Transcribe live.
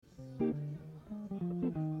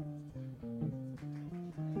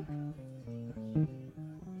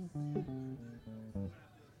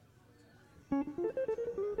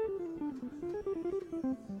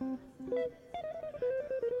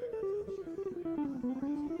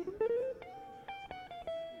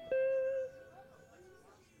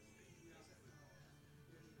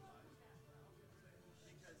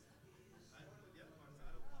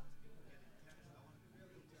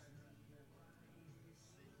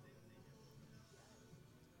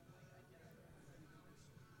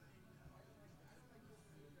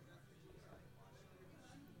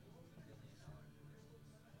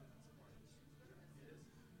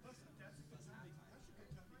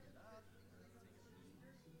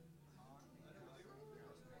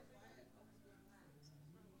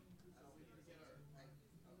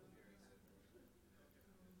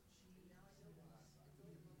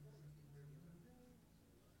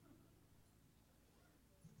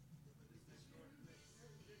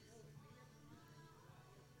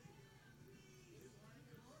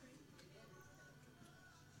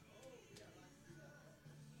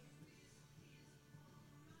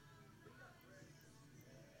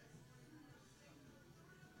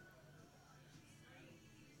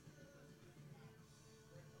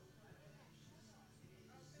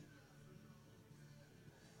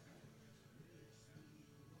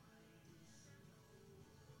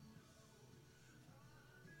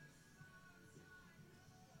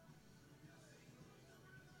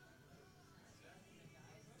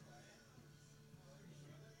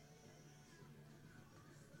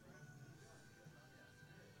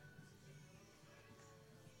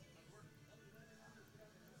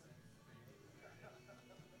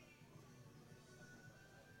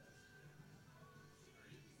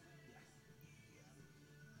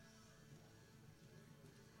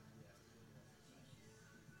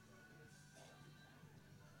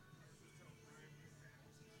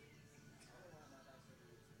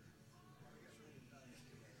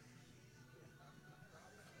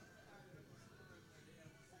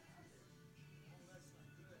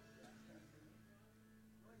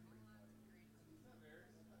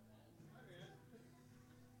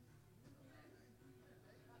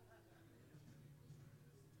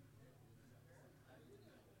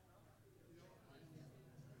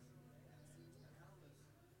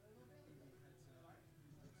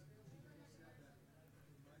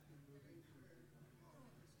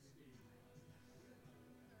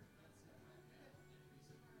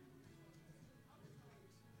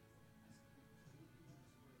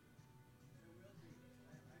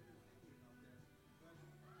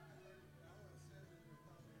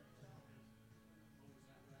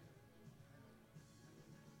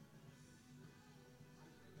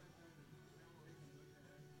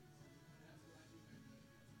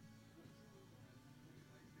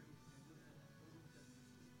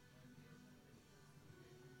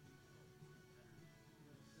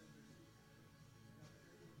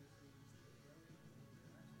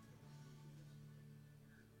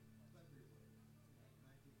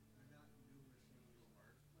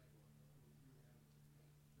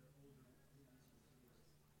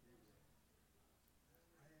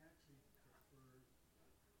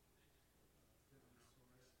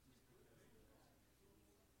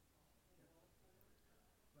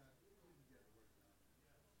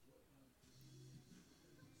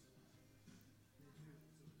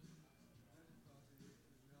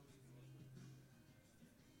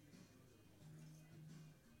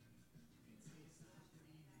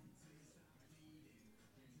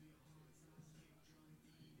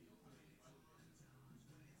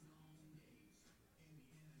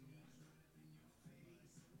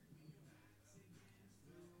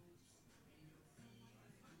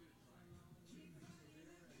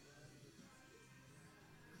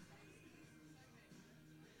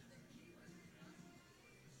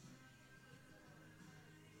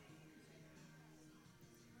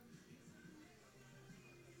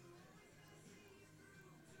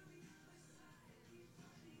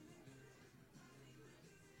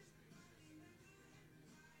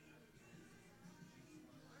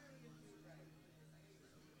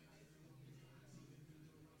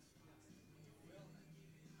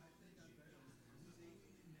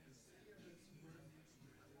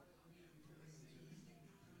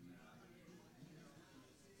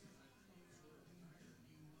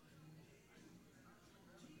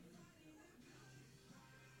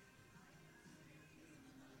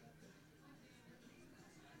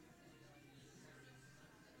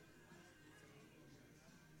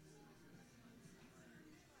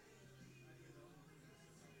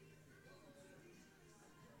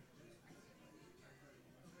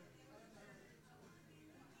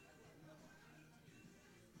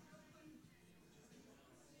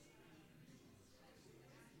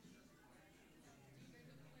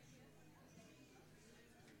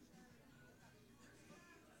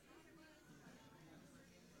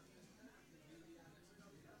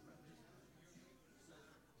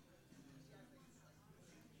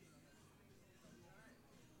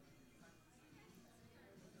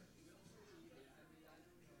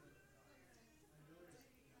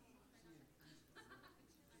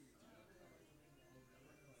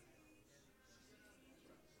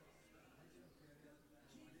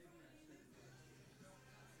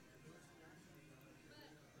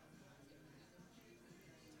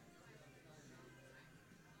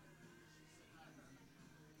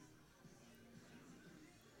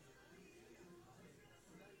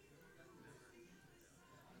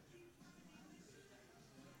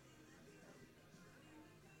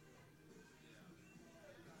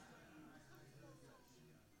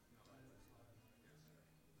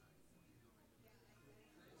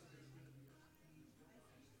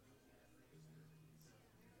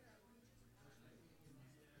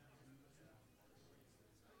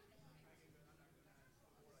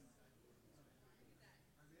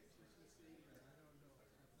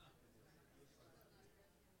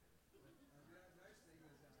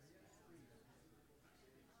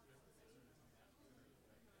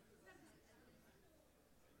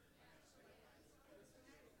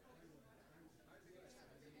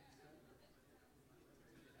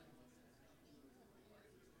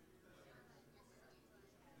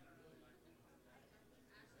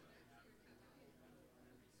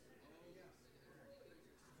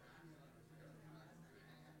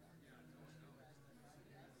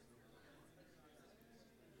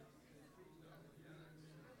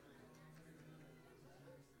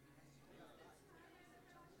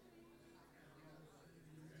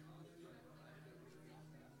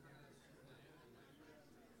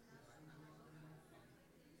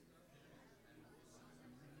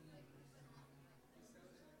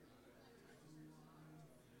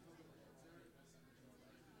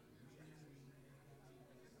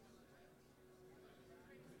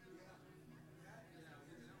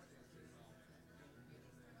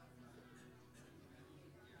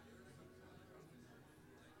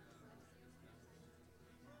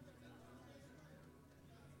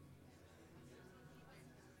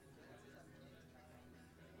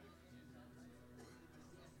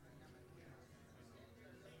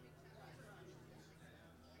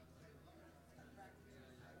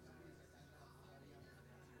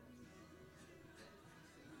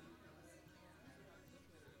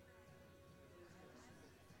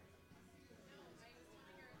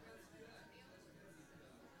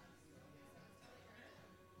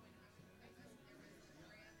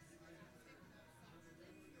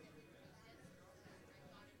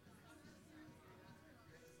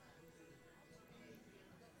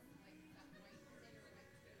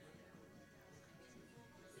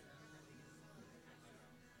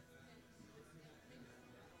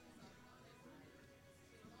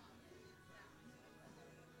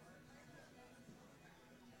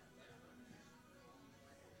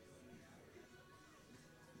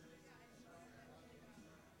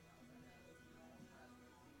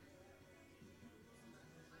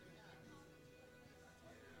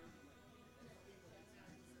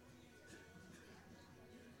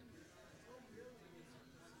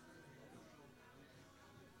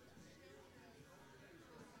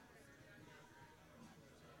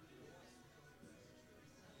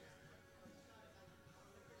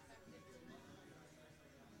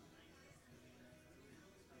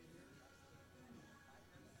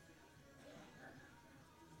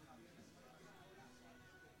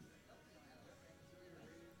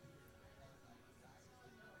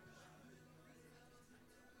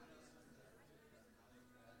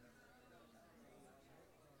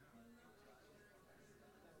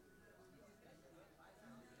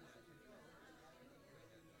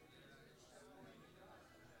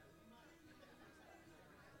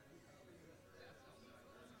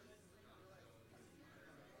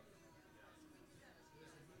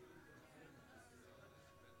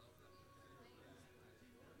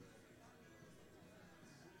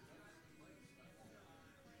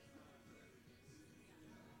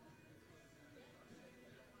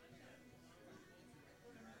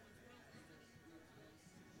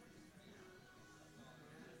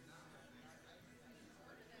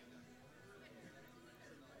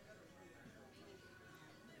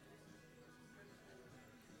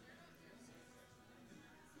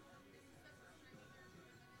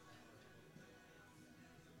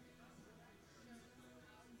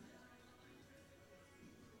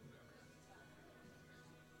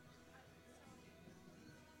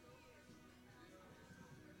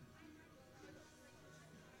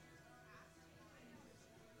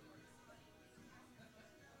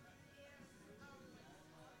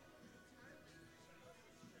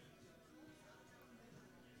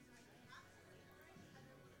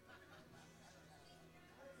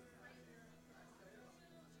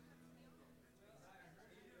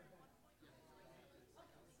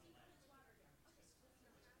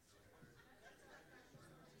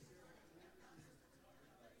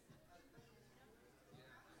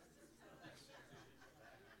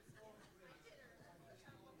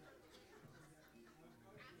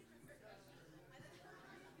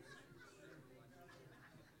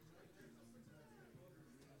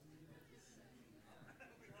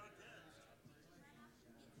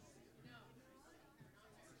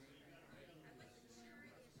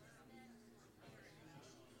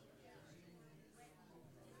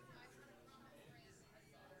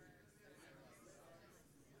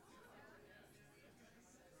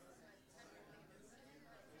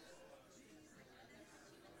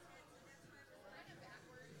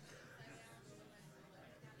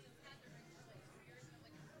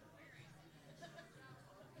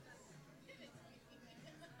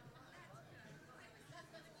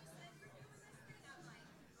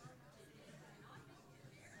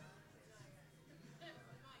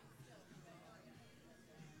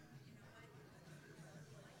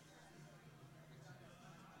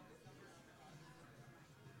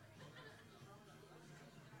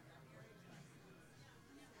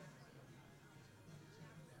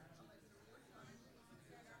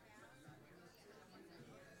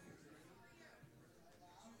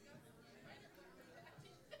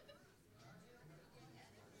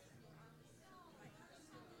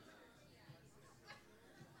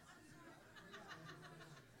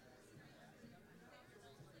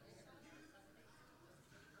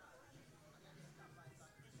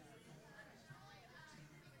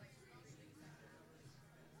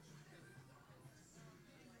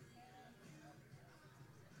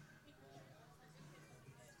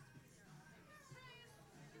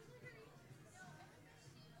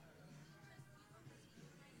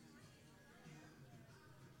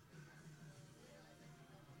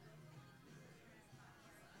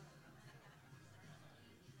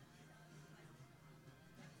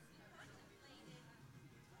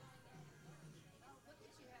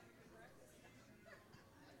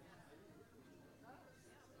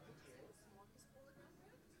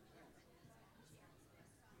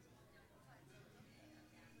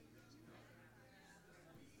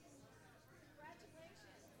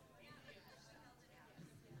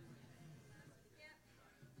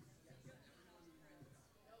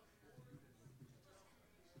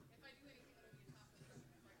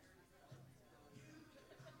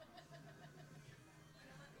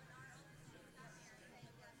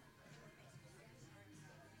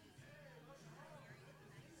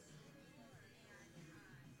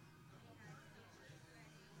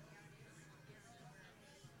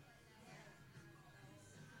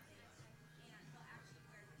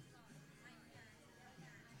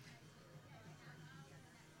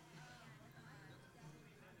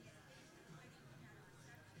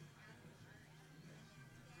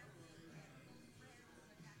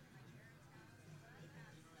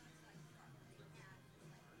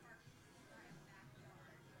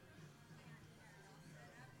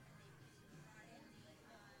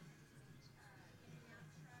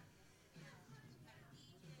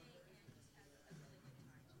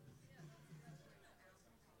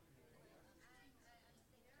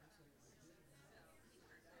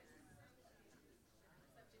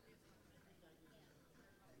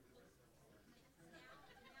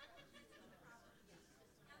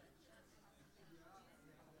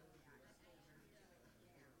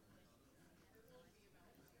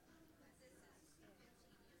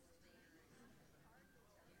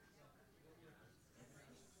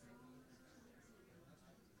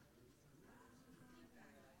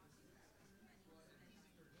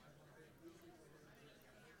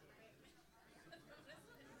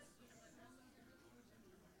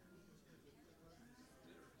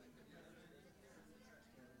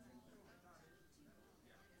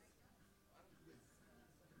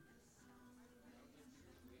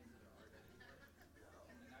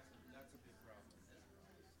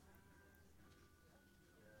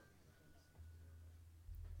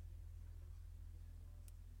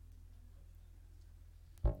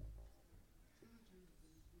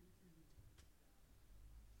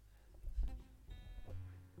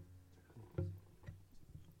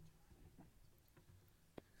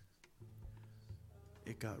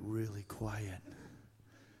got really quiet.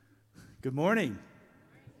 Good morning.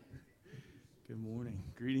 Good morning.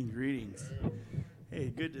 Greetings. Hey,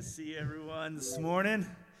 good to see everyone this morning.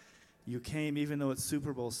 You came even though it's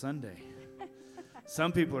Super Bowl Sunday.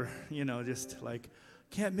 Some people are, just like,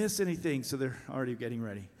 can't miss anything, so they're already getting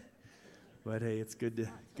ready. But hey, it's good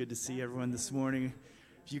to see everyone this morning.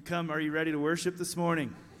 If you come, are you ready to worship this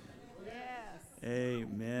morning? Yes.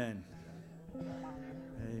 Amen.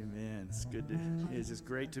 It's just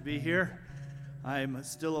great to be here. I'm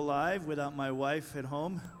still alive without my wife at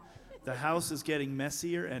home. The house is getting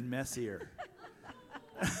messier and messier.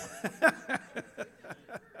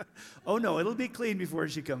 Oh no, it'll be clean before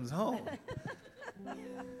she comes home.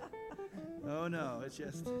 Oh no,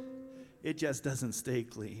 it just doesn't stay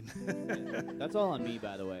clean. That's all on me,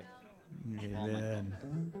 by the way. Amen.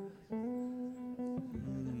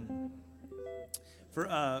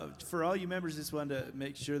 For all you members, just wanted to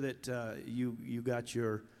make sure that you got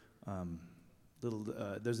your little.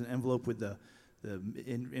 There's an envelope with the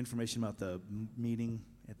information about the meeting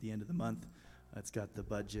at the end of the month. It's got the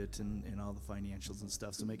budget and all the financials and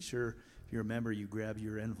stuff. So make sure if you're a member, you grab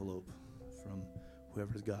your envelope from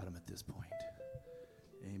whoever's got them at this point.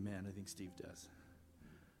 Amen. I think Steve does.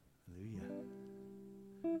 Hallelujah.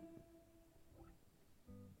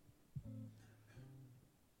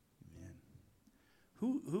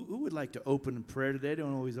 Who would like to open in prayer today?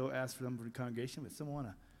 Don't always ask for them for the congregation, but someone want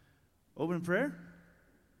to open in prayer?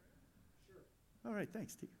 Sure. All right,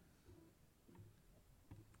 thanks, Steve.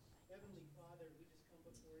 Heavenly Father, we just come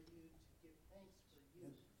before you to give thanks for you.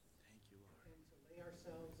 Thank you, Lord. And to lay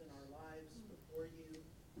ourselves and our lives before you.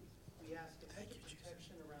 We ask a hedge of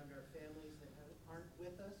protection around our families that aren't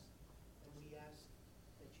with us. And we ask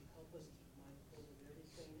that you help us keep mindful of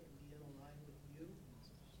everything and be in line with you.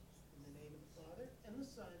 In the name of the Father and the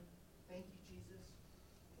Son, thank you, Jesus.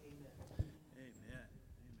 Amen. Amen.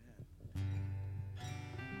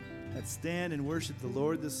 Let's stand and worship the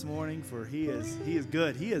Lord this morning, for He is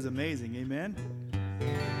good. He is amazing. Amen.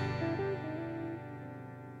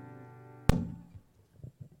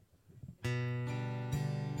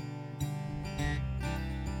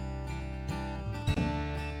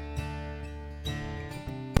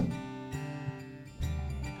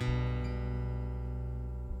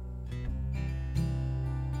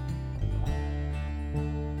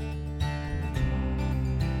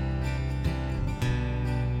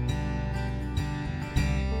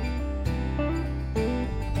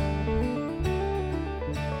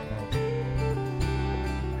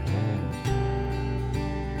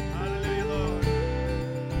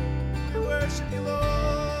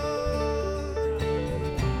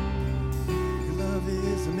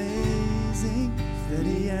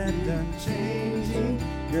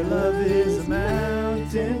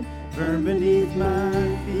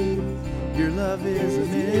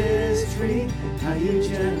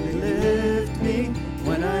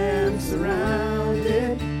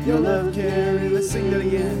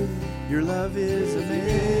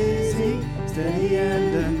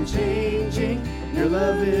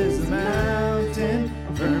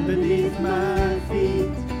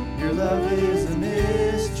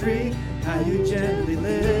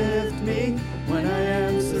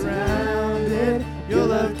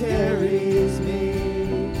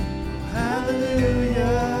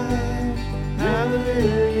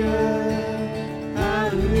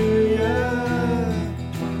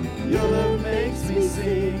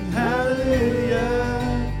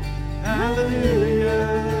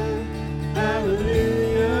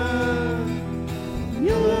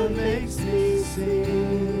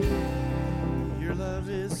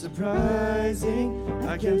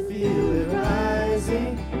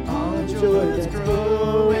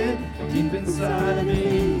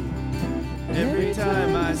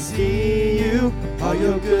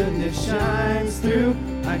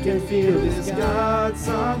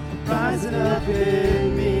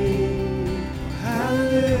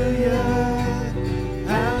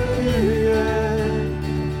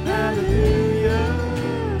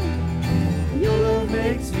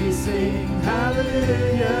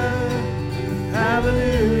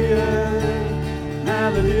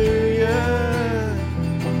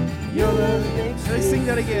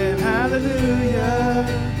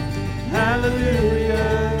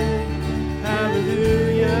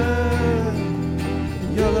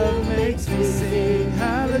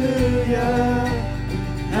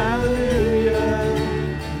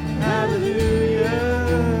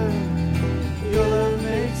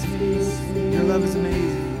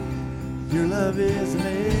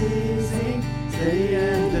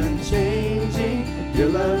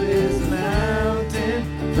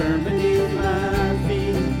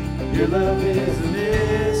 Your love is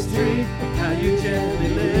amazing.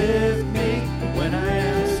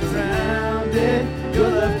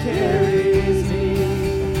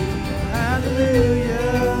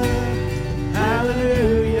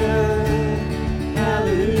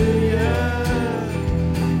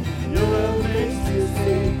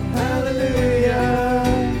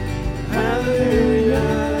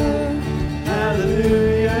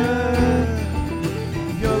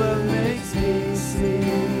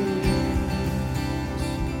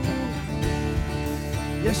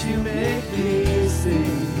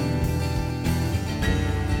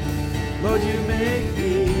 Lord, you make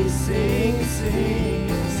me sing, sing,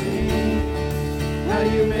 sing. How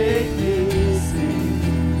you make me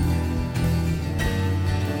sing.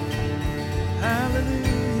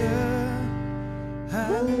 Hallelujah,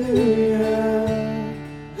 hallelujah,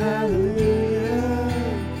 hallelujah.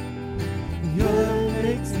 Your love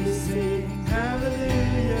makes me sing.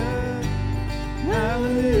 Hallelujah,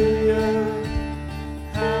 hallelujah,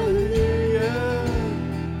 hallelujah.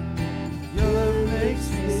 Your love makes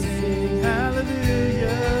me sing.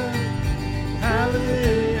 Hallelujah,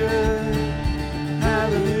 hallelujah,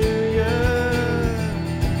 hallelujah.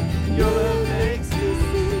 Your love makes me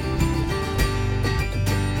sing.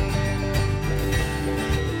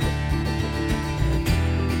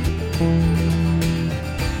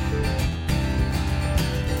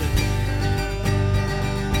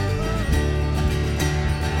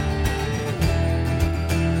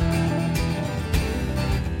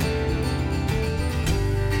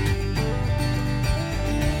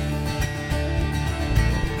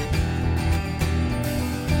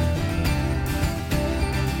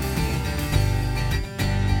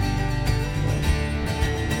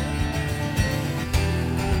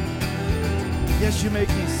 Yes, you make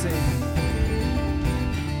me sing.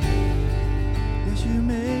 Yes, you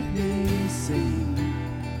make me sing.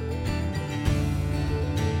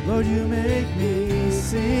 Lord, you make me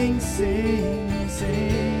sing, sing,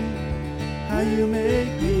 sing. How you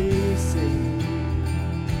make me sing.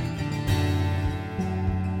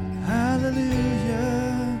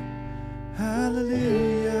 Hallelujah,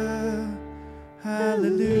 hallelujah,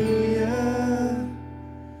 hallelujah.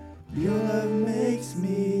 Your love makes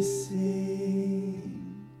me sing.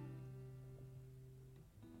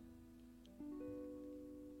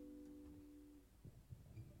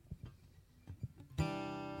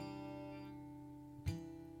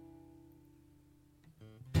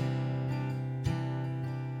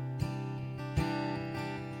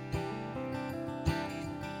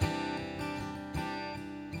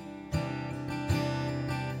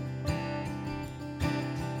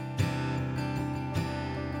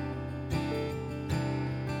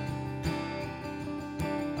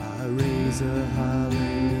 I raise a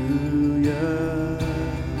hallelujah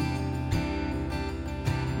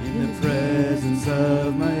in the presence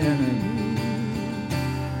of my enemy.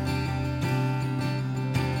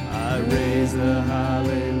 I raise a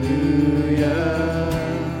hallelujah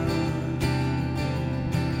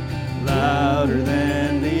louder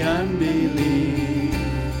than the unbelief.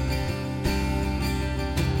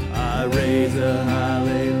 I raise a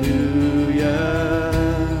hallelujah.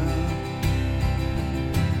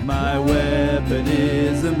 My weapon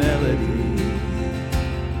is a melody.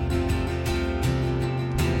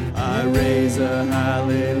 I raise a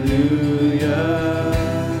hallelujah.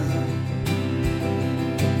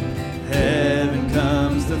 Heaven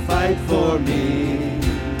comes to fight for me.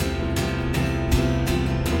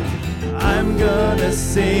 I'm gonna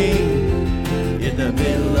sing in the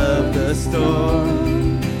middle of the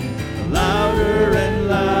storm. Louder and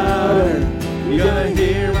louder, you're gonna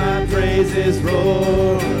hear my praises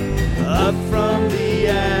roar. Up from the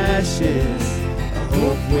ashes, a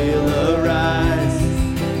hope will arise.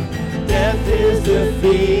 Death is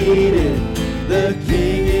defeated, the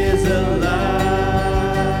King is alive.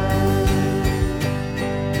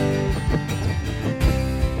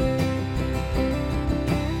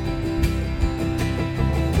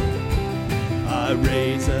 I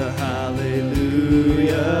raise a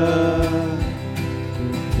hallelujah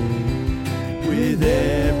with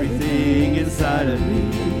everything inside of me.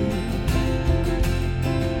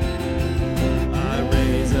 I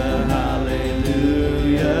raise a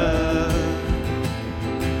hallelujah.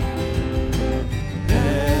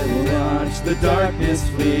 And watch the darkness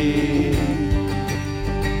flee.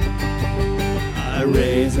 I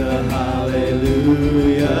raise a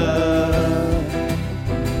hallelujah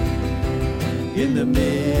in the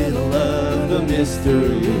middle of the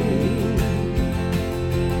mystery.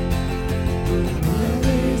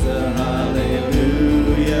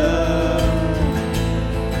 Hallelujah.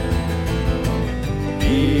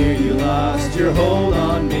 Fear you lost your hold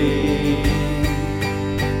on me.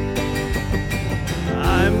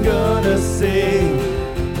 I'm gonna sing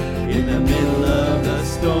in the middle of the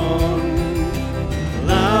storm.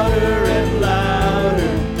 Louder and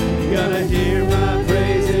louder, you're gonna hear my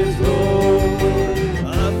praises roar.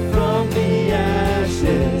 Up from the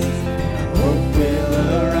ashes, hope will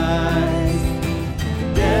arise.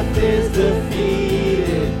 Death is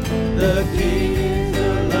defeated, the King is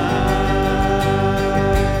alive.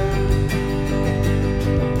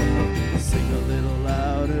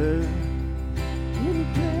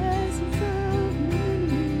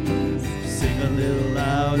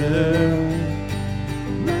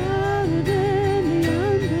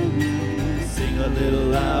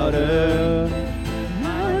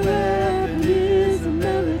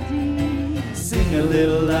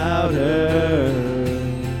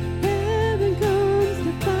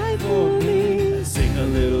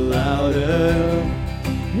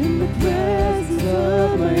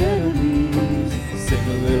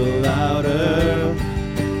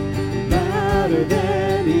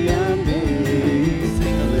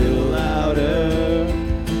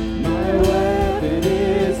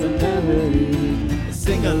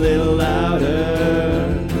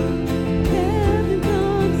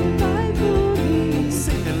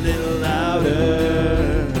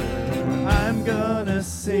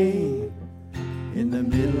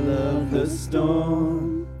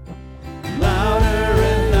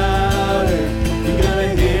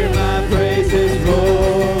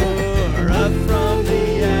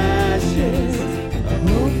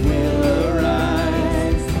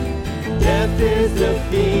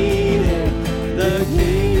 defeated. The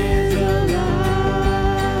King is alive.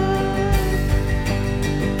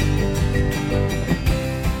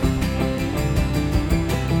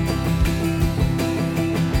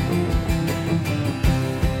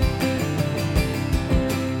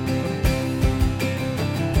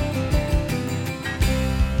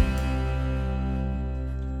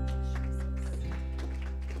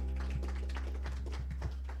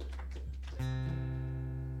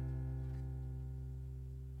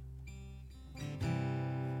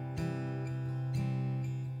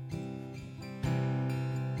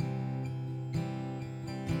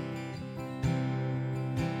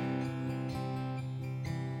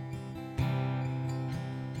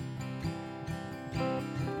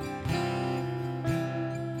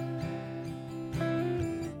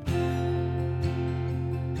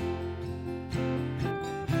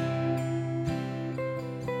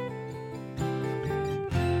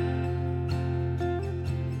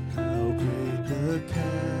 How great the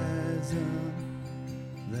chasm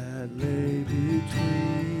that lay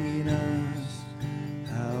between us.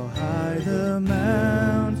 How high the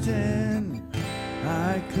mountain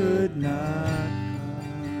I could not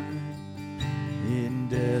climb. In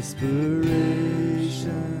desperation,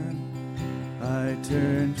 I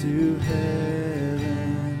turned to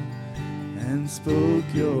heaven and spoke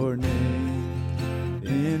your name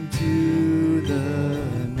into the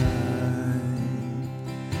night.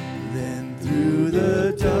 Then through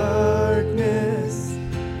the darkness,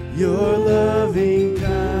 your loving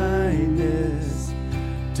kindness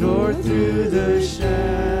tore through the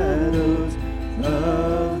shadows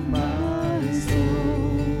of my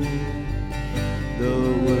soul. The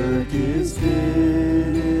work is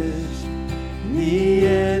finished, the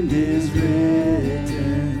end is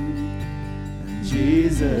written, and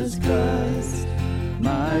Jesus Christ,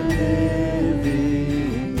 my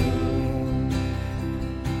living hope.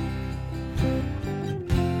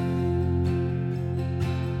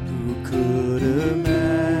 Who could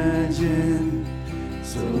imagine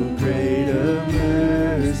so great a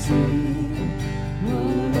mercy? No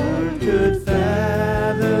heart could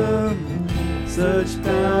fathom such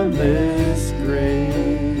boundless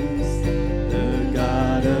grace. The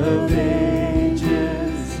God of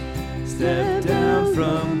ages stepped down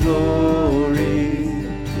from glory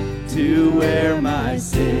to wear my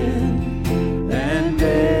sin and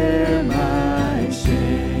bear my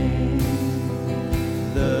shame.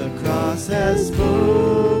 The cross has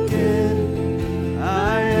spoken,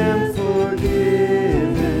 I am forgiven.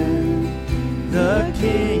 The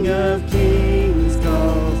King of Kings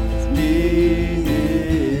calls me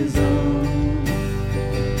his own.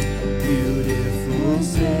 Beautiful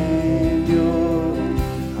Savior,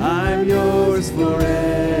 I'm yours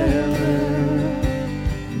forever.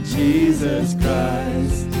 Jesus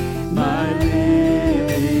Christ, my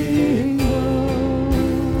living hope.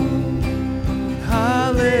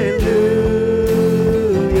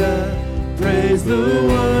 Hallelujah, praise the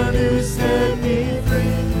one who set me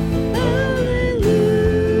free.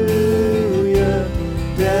 Hallelujah,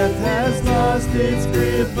 death has lost its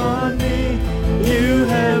grip on me. You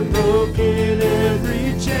have broken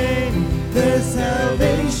every chain. There's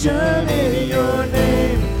salvation in your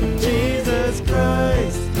name, Jesus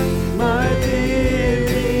Christ, my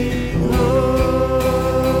living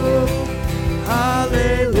hope.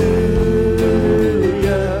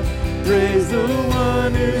 Hallelujah, praise the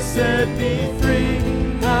one who set me free.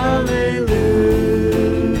 Hallelujah,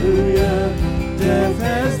 death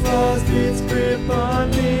has lost its grip on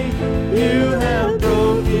me. You have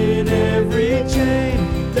broken every chain.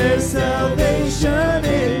 There's salvation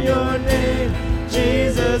in your name,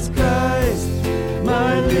 Jesus Christ,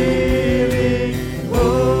 my living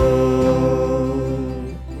hope.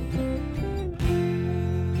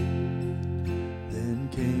 Then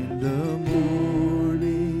came the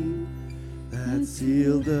morning that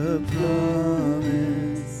sealed the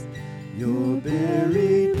promise. Your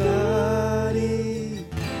buried body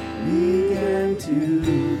began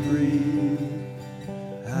to breathe.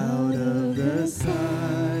 Out of the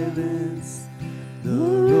silence, the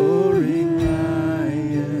roaring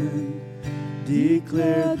lion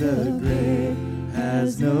declared the grave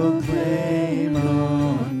has no claim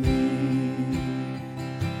on me.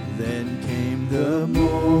 Then came the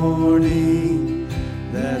morning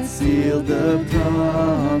that sealed the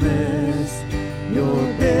promise. Your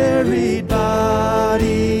buried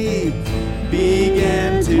body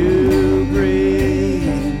began to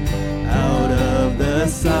breathe. Out of the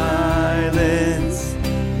silence,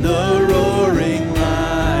 the roaring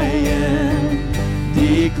lion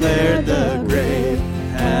declared the grave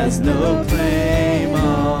has no claim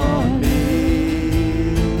on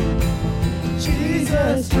me. Jesus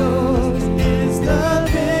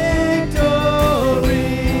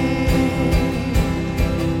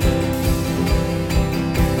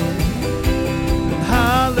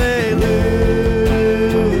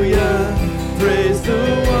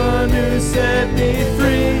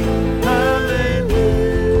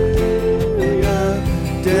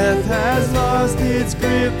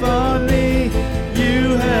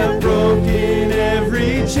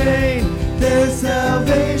chain. There's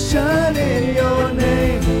salvation in your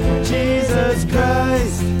name, Jesus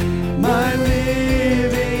Christ, my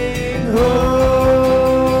living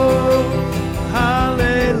hope.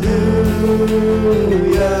 Hallelujah,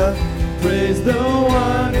 praise the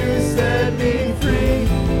one who set me free.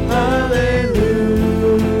 Hallelujah,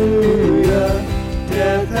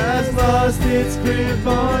 death has lost its grip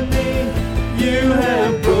on me. You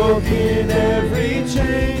have broken every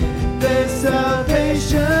chain. There's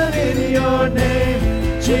salvation in your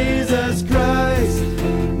name, Jesus Christ,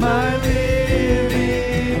 my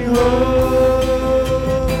living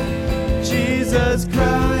hope. Jesus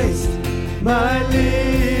Christ, my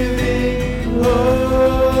living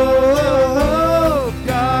hope.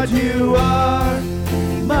 God, you are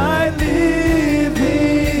my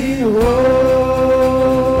living hope.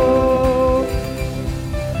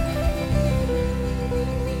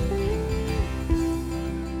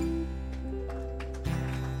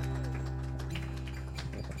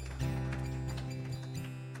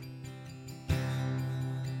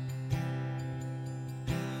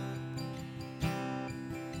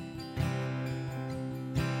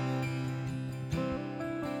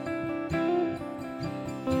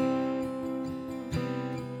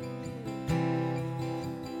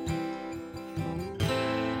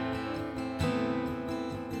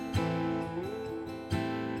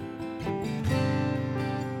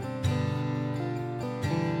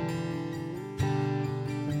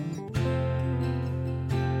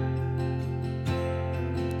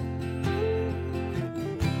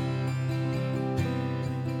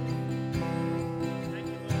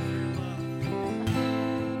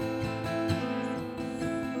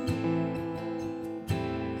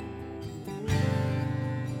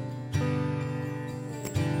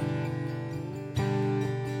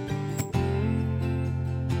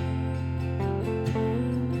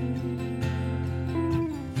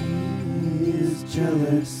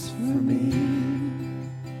 Jealous for me.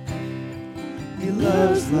 He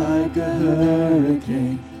loves like a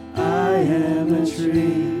hurricane. I am a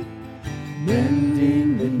tree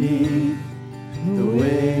bending beneath the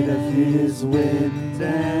weight of his wind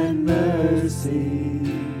and mercy.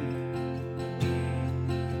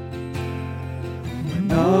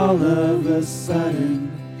 When all of a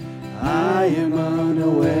sudden I am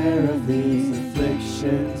unaware of these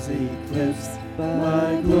afflictions eclipsed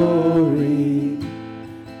by glory,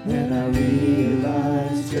 then I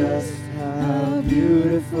realize just how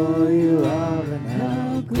beautiful you are and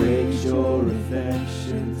how great your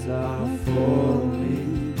affections are for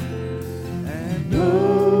me. And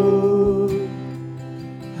oh,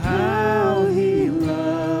 how he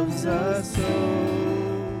loves us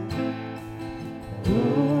all.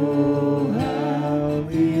 Oh, how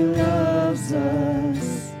he loves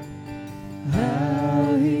us.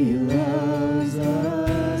 How he loves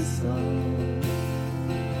us all.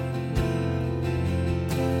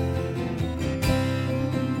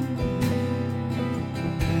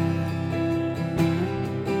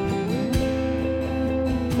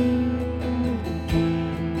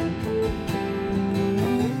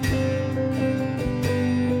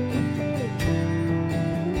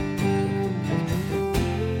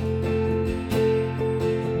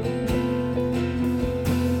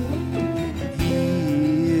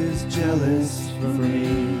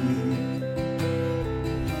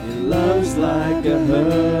 Like a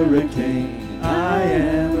hurricane, I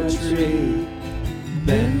am a tree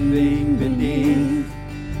bending beneath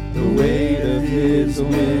the weight of his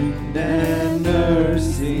wind and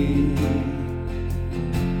mercy.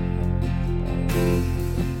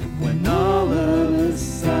 When all of a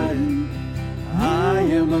sudden I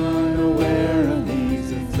am unaware of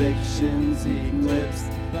these afflictions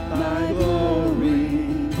eclipsed by glory,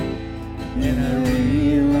 and I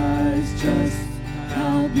realize just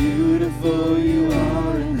how beautiful you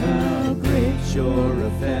are and how great your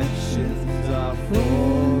affections are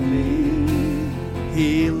for me.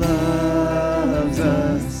 He loves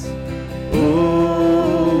us.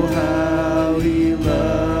 Oh, how he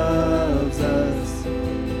loves us.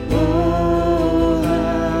 Oh,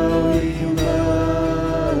 how he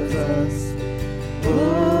loves us.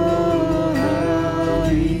 Oh, how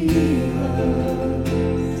he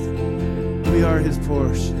loves. We are his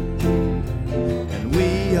portion.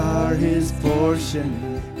 We are his portion,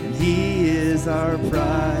 and he is our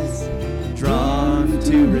prize, drawn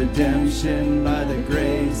to redemption by the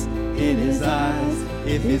grace in his eyes.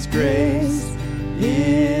 If his grace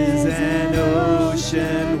is an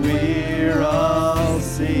ocean, we're all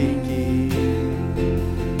sinking.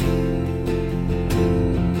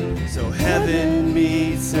 So heaven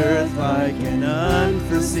meets earth like an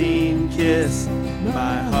unforeseen kiss.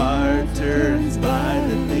 My heart turns by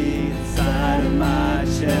the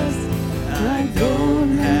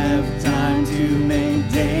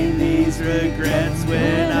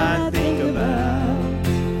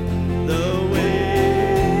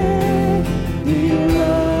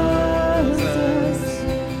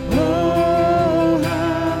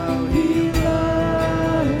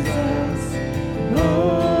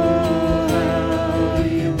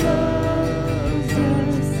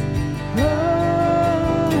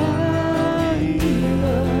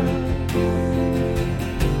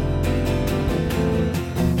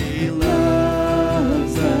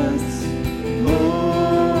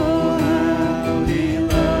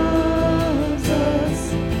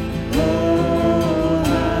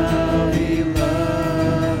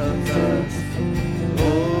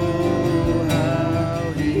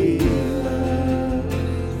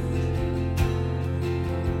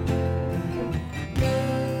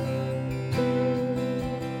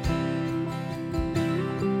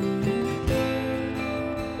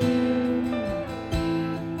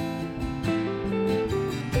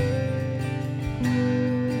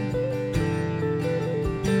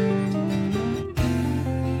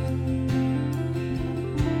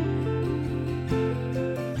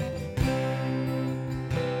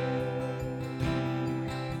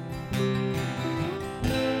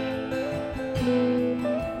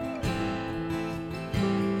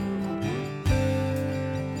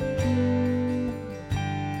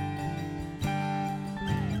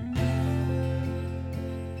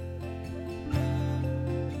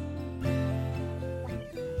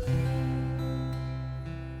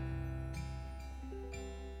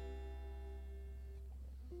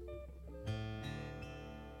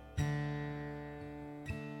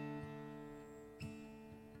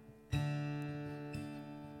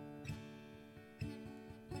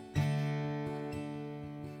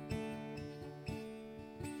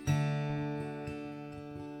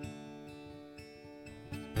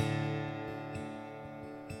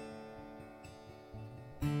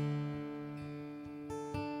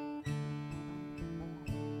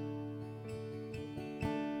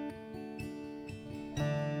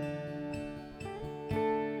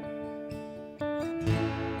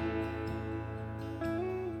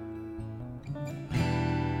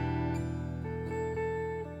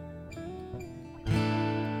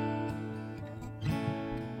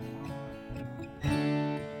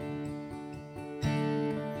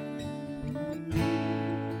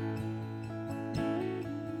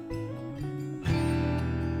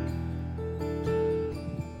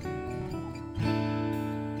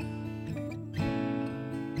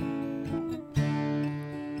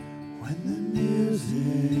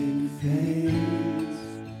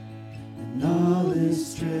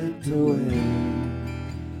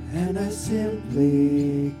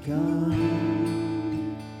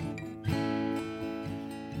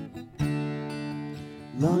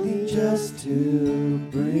longing just to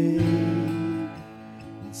bring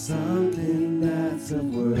something that's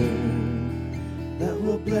of worth that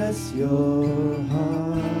will bless your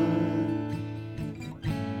heart.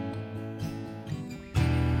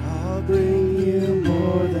 I'll bring you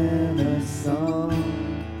more than a song,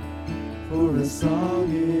 for a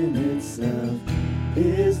song in itself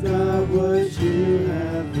is not what you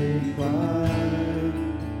have required.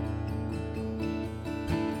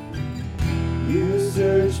 You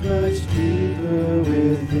search much deeper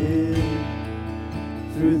within,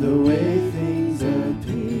 through the way things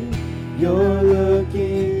appear. You're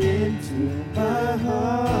looking into my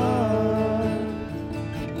heart.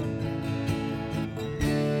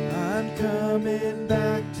 I'm coming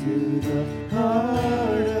back to the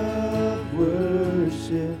heart of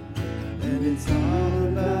worship, and it's all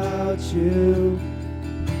about you.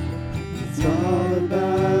 It's all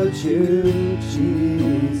about you,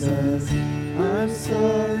 Jesus. I'm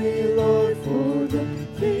sorry, Lord, for the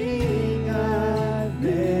thing I've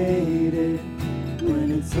made it.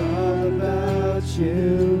 When it's all about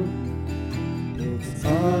you, it's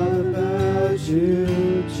all about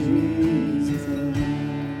you, Jesus.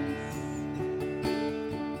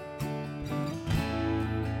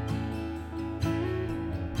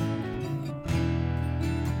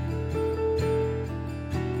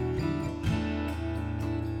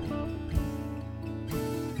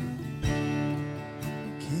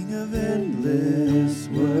 King of endless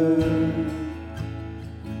worth,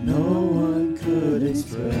 no one could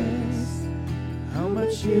express how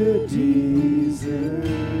much you deserve.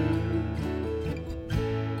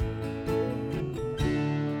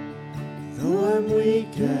 Though I'm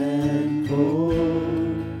weak and poor,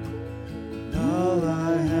 all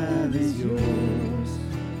I have is yours,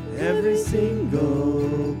 every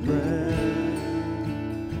single breath.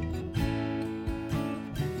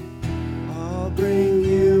 I'll bring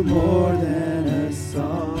you more than a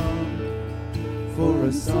song, for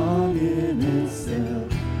a song in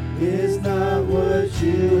itself is not what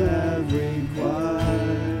you have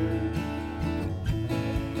required.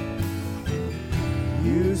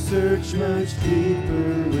 You search much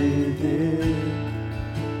deeper within,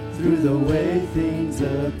 through the way things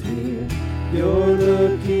appear. You're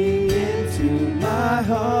looking into my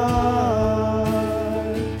heart.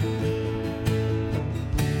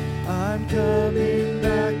 I'm coming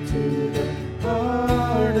back to the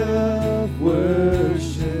heart of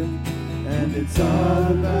worship, and it's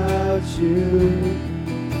all about you.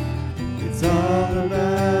 It's all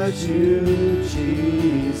about you,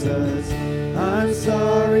 Jesus. I'm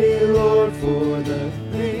sorry, Lord, for the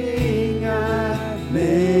thing I've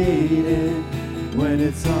made it. When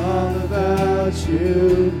it's all about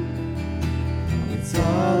you, it's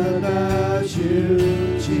all about you,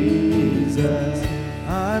 Jesus.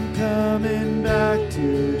 I'm coming back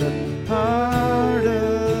to the heart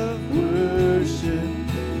of worship,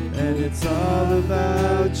 and it's all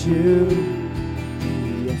about you.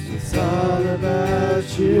 Yes, it's all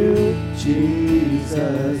about you,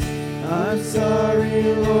 Jesus. I'm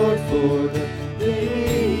sorry, Lord, for the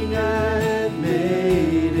thing I had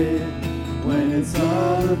made it. When it's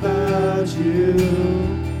all about you,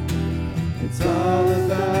 it's all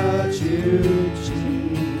about you, Jesus.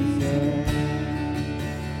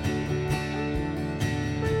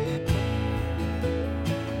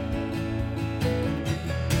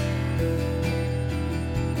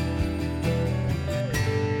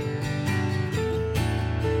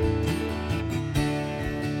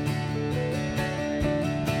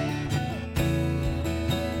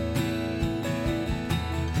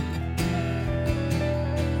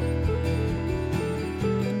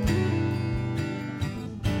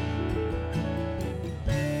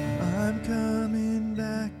 I'm coming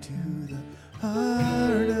back to the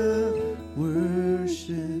heart of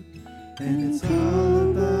worship, and it's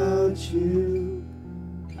all about you.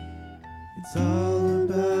 It's all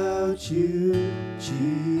about you,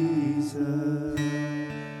 Jesus.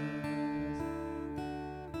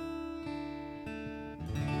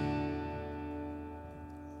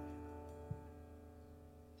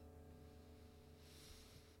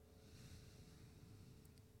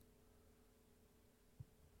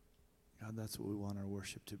 God, that's what we want our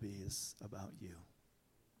worship to be, is about you.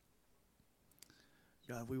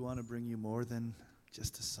 God, we want to bring you more than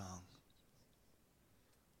just a song.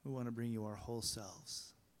 We want to bring you our whole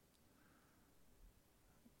selves.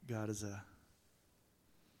 God, as a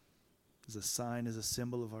sign, as a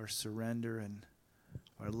symbol of our surrender and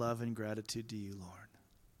our love and gratitude to you, Lord.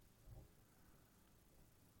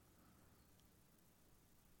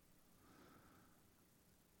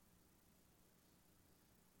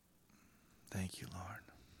 Thank you, Lord.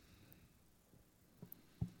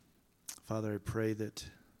 Father, I pray that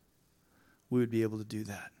we would be able to do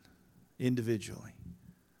that individually.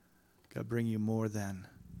 God, bring you more than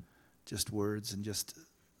just words and just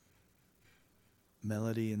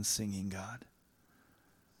melody and singing, God.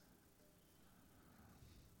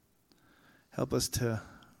 Help us to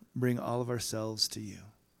bring all of ourselves to you.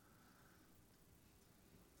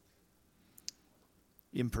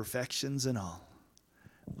 Imperfections and all.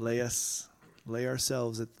 Lay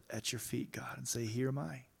ourselves at your feet, God, and say, here am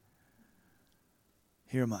I.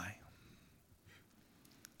 Here am I.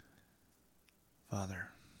 Father,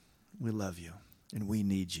 we love you and we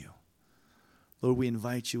need you. Lord, we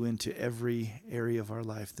invite you into every area of our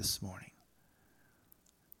life this morning.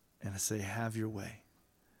 And I say, have your way.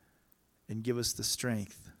 And give us the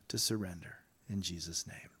strength to surrender. In Jesus'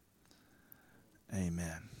 name.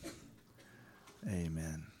 Amen.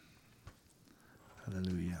 Amen.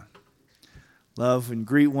 Hallelujah. Love and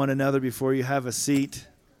greet one another before you have a seat.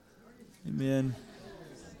 Amen.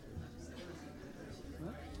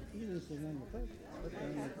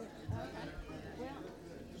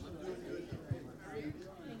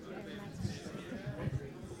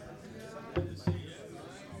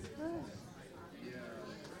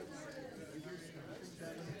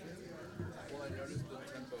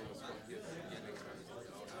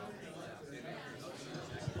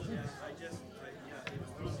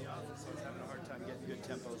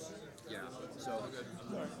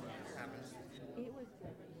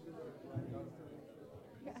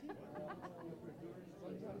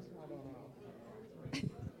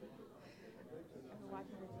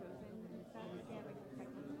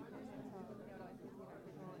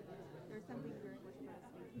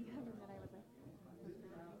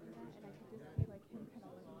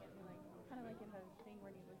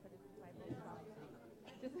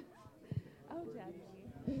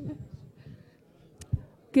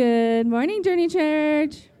 Good morning, Journey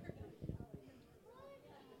Church.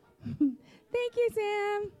 Thank you,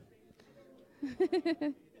 Sam.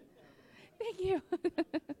 Thank you.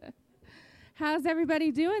 How's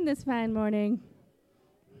everybody doing this fine morning?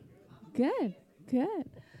 Good, good.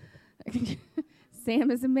 Sam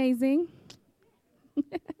is amazing.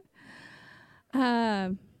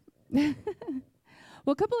 Well,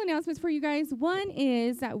 a couple announcements for you guys. One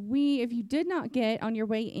is that if you did not get on your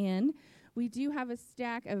way in, we do have a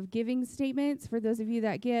stack of giving statements for those of you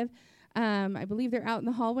that give. I believe they're out in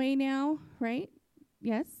the hallway now, right?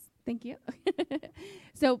 Yes, thank you.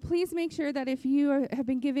 So please make sure that if you have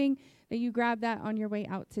been giving, that you grab that on your way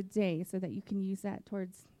out today so that you can use that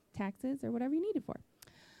towards taxes or whatever you need it for.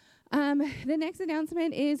 The next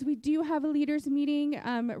announcement is we do have a leaders meeting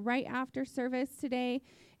right after service today.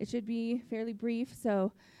 It should be fairly brief.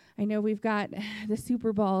 So I know we've got the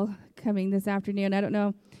Super Bowl coming this afternoon. I don't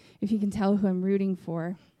know if you can tell who I'm rooting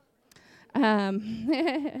for. I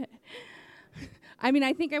mean,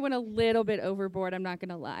 I think I went a little bit overboard. I'm not going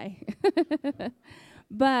to lie.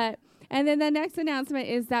 And then the next announcement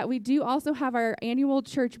is that we do also have our annual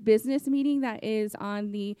church business meeting that is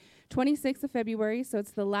on the 26th of February. So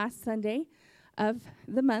it's the last Sunday of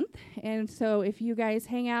the month. And so if you guys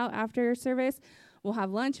hang out after service, we'll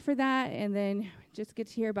have lunch for that and then just get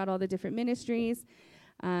to hear about all the different ministries,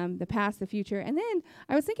 the past, the future. And then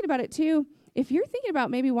I was thinking about it too. If you're thinking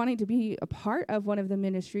about maybe wanting to be a part of one of the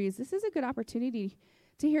ministries, this is a good opportunity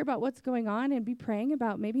to hear about what's going on and be praying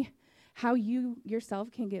about maybe how you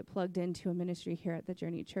yourself can get plugged into a ministry here at the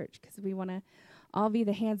Journey Church, because we want to all be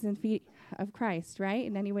the hands and feet of Christ, right,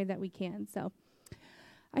 in any way that we can. So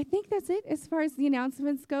I think that's it as far as the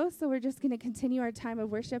announcements go. So we're just going to continue our time of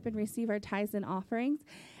worship and receive our tithes and offerings.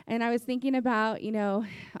 And I was thinking about,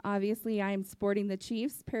 obviously I'm sporting the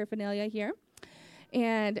Chiefs paraphernalia here.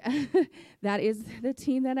 And that is the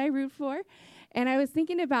team that I root for. And I was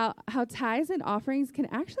thinking about how tithes and offerings can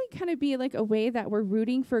actually kind of be like a way that we're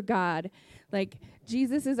rooting for God. Like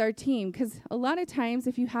Jesus is our team. Because a lot of times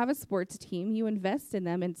if you have a sports team, you invest in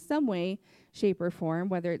them in some way, shape, or form,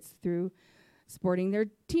 whether it's through sporting their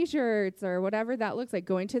T-shirts or whatever that looks like,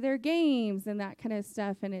 going to their games and that kind of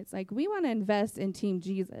stuff. And it's like we want to invest in Team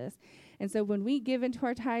Jesus. And so when we give into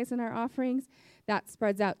our tithes and our offerings, that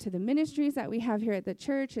spreads out to the ministries that we have here at the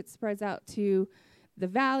church. It spreads out to the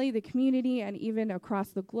valley, the community, and even across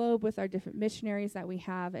the globe with our different missionaries that we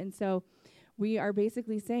have. And so we are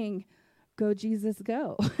basically saying, go Jesus,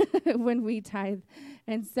 go, when we tithe.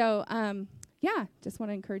 And so, just want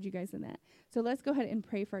to encourage you guys in that. So let's go ahead and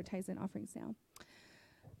pray for our tithes and offerings now.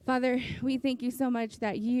 Father, we thank you so much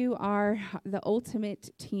that you are the ultimate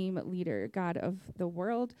team leader, God of the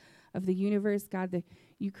world, of the universe. God, that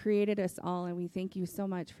you created us all, and we thank you so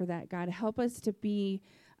much for that. God, help us to be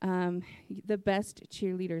the best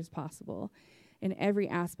cheerleaders possible. in every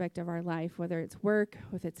aspect of our life, whether it's work,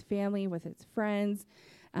 with its family, with its friends,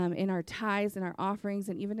 in our tithes and our offerings,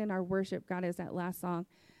 and even in our worship. God, as that last song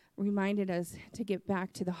reminded us to get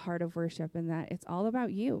back to the heart of worship and that it's all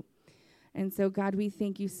about you. And so, God, we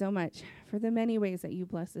thank you so much for the many ways that you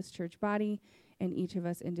bless this church body and each of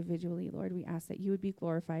us individually. Lord, we ask that you would be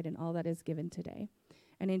glorified in all that is given today.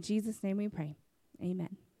 And in Jesus' name we pray.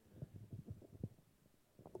 Amen.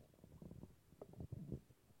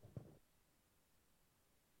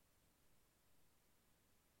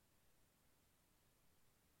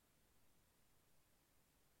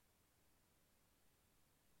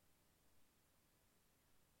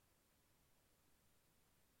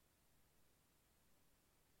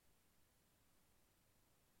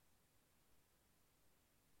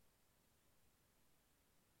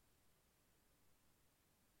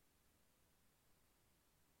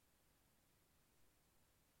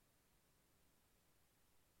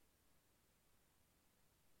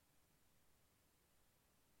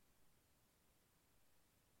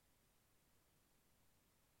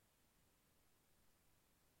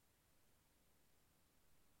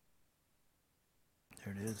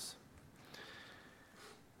 There it is.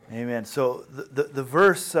 Amen. So the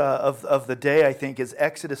verse of the day, I think, is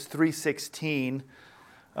Exodus 3:16,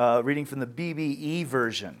 reading from the BBE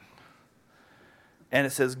version. And it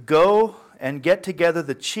says, "Go and get together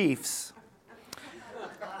the chiefs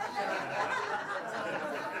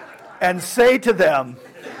and say to them,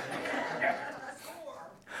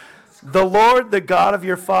 the Lord, the God of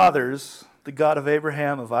your fathers, the God of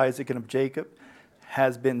Abraham, of Isaac, and of Jacob,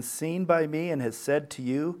 has been seen by me and has said to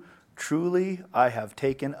you, truly I have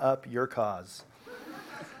taken up your cause."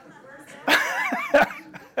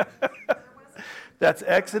 That's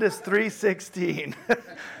Exodus 3:16.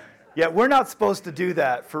 Yeah, we're not supposed to do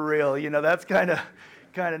that for real. You know, that's kind of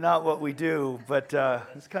not what we do, but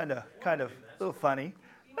it's kind of a little funny.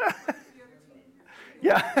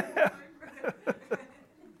 Yeah.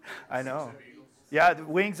 I know. Yeah, the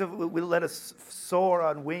wings of, we let us soar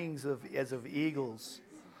on wings as of eagles.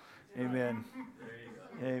 Amen.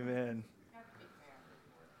 Amen.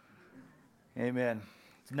 Amen.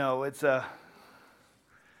 No, it's Super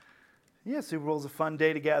Bowl's a fun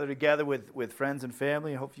day to gather together with friends and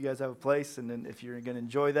family. I hope you guys have a place, and then if you're going to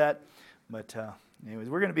enjoy that. But anyways,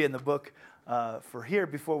 we're going to be in the book for here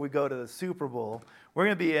before we go to the Super Bowl. We're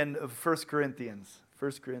going to be in 1 Corinthians.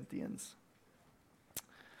 1 Corinthians.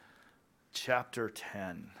 Chapter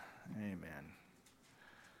 10. Amen.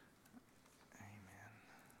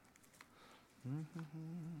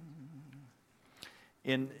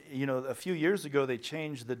 Amen. A few years ago, they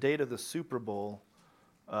changed the date of the Super Bowl.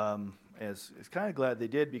 It's kind of glad they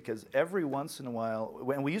did, because every once in a while,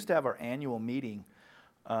 when we used to have our annual meeting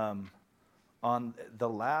on the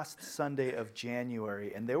last Sunday of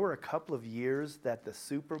January, and there were a couple of years that the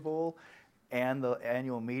Super Bowl and the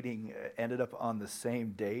annual meeting ended up on the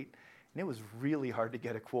same date. And it was really hard to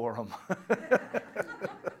get a quorum.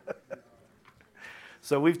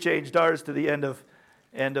 So we've changed ours to the end of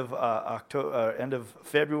October, end of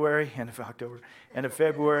February, and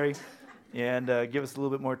give us a little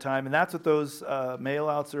bit more time. And that's what those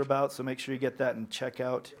mail-outs are about. So make sure you get that and check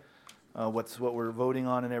out what we're voting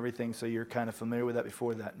on and everything, so you're kind of familiar with that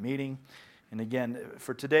before that meeting. And again,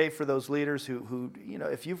 for today, for those leaders who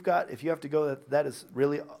if you have to go, that is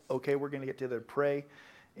really okay. We're going to get together, pray,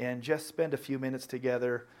 and just spend a few minutes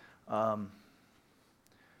together,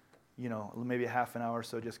 maybe a half an hour or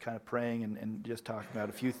so, just kind of praying and just talking about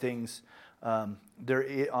a few things. There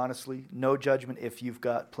is, honestly, no judgment if you've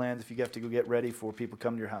got plans, if you have to go get ready for people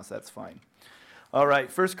coming to your house, that's fine. All right,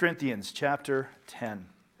 1 Corinthians chapter 10.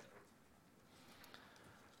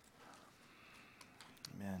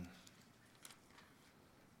 Amen.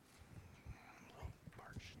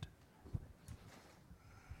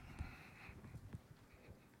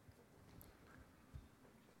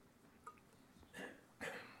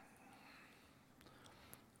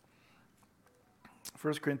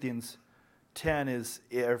 1 Corinthians 10 is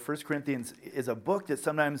a book that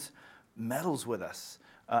sometimes meddles with us.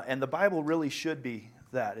 And the Bible really should be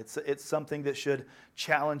that. It's something that should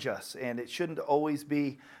challenge us, and it shouldn't always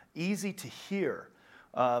be easy to hear.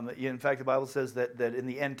 In fact, the Bible says that in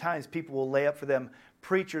the end times, people will lay up for them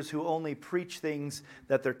preachers who only preach things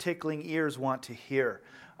that their tickling ears want to hear.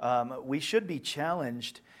 We should be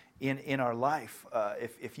challenged in our life.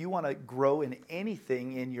 If you want to grow in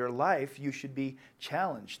anything in your life, you should be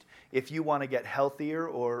challenged. If you want to get healthier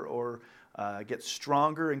or get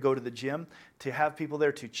stronger and go to the gym. To have people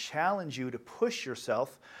there to challenge you, to push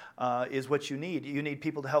yourself, is what you need. You need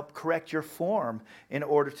people to help correct your form in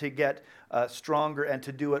order to get stronger and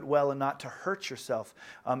to do it well and not to hurt yourself.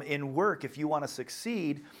 In work, if you want to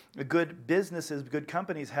succeed, good businesses, good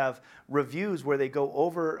companies have reviews where they go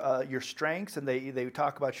over your strengths and they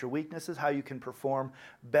talk about your weaknesses, how you can perform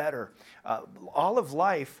better. All of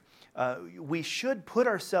life, we should put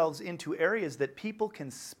ourselves into areas that people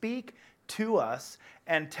can speak to us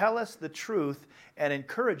and tell us the truth and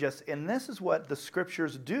encourage us. And this is what the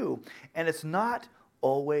scriptures do. And it's not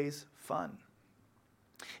always fun.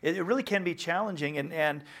 It really can be challenging.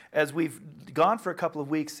 And as we've gone for a couple of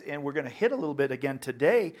weeks, and we're going to hit a little bit again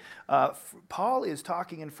today, Paul is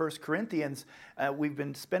talking in 1 Corinthians. We've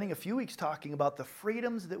been spending a few weeks talking about the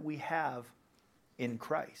freedoms that we have in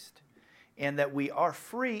Christ and that we are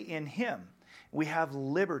free in Him. We have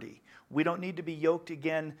liberty. We don't need to be yoked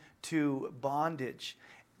again to bondage.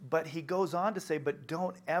 But he goes on to say, but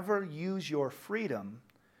don't ever use your freedom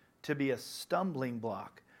to be a stumbling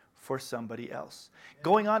block for somebody else.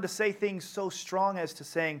 Going on to say things so strong as to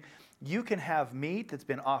saying, you can have meat that's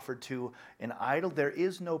been offered to an idol. There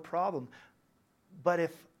is no problem. But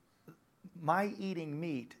if my eating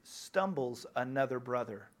meat stumbles another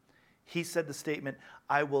brother, he said the statement,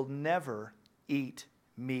 I will never eat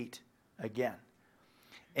meat again.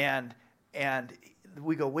 And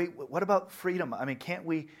we go, wait, what about freedom? I mean, can't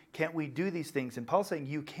we do these things? And Paul's saying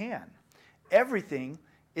you can. Everything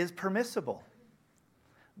is permissible,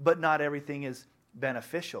 but not everything is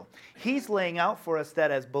beneficial. He's laying out for us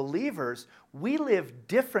that as believers, we live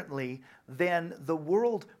differently than the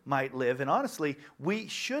world might live. And honestly, we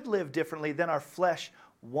should live differently than our flesh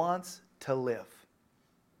wants to live.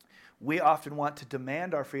 We often want to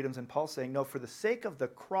demand our freedoms, and Paul's saying, no, for the sake of the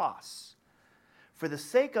cross, for the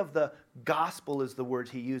sake of the gospel is the word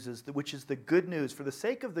he uses, which is the good news. For the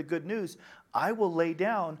sake of the good news, I will lay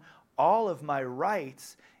down all of my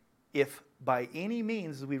rights if by any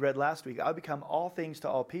means, as we read last week, I'll become all things to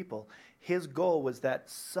all people. His goal was that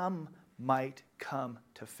some might come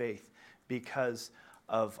to faith because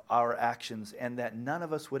of our actions and that none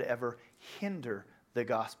of us would ever hinder the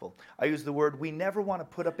gospel. I use the word, we never want to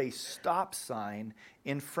put up a stop sign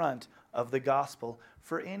in front of the gospel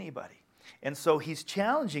for anybody. And so he's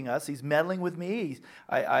challenging us. He's meddling with me.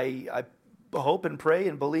 I hope and pray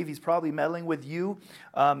and believe he's probably meddling with you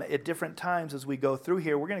at different times as we go through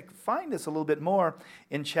here. We're going to find this a little bit more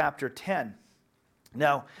in chapter 10.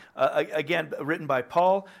 Now, again, written by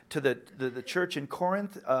Paul to the church in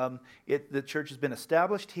Corinth. The church has been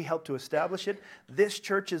established. He helped to establish it. This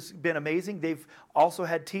church has been amazing. They've also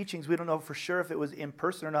had teachings. We don't know for sure if it was in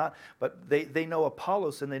person or not, but they know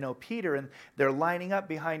Apollos and they know Peter, and they're lining up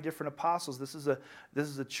behind different apostles. This is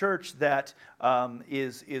a church that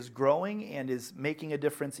is growing and is making a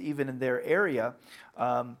difference even in their area.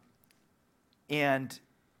 And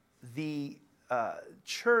the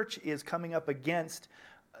church is coming up against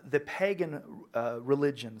the pagan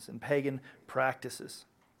religions and pagan practices.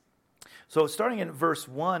 So starting in verse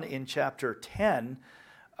 1 in chapter 10,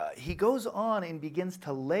 he goes on and begins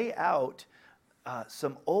to lay out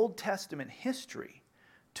some Old Testament history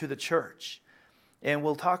to the church. And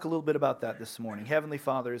we'll talk a little bit about that this morning. Heavenly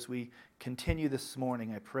Father, as we continue this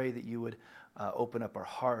morning, I pray that you would open up our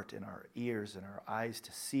heart and our ears and our eyes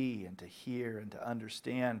to see and to hear and to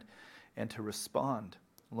understand and to respond,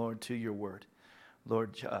 Lord, to your word.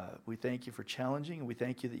 Lord, we thank you for challenging, and we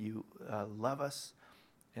thank you that you love us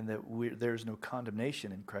and that there's no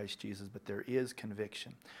condemnation in Christ Jesus, but there is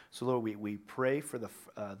conviction. So, Lord, we pray for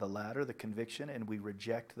the latter, the conviction, and we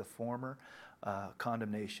reject the former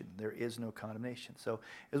condemnation. There is no condemnation. So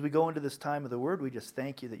as we go into this time of the word, we just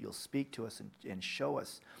thank you that you'll speak to us and show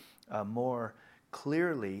us more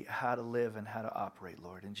clearly how to live and how to operate,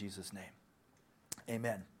 Lord, in Jesus' name.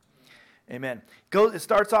 Amen. Amen. It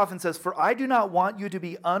starts off and says, for I do not want you to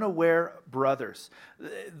be unaware, brothers.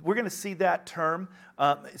 We're going to see that term.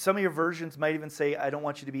 Some of your versions might even say, I don't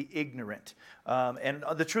want you to be ignorant. And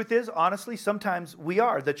the truth is, honestly, sometimes we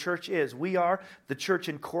are. The church is. We are. The church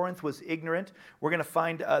in Corinth was ignorant. We're going to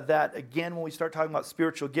find that again when we start talking about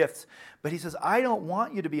spiritual gifts. But he says, I don't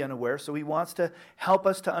want you to be unaware. So he wants to help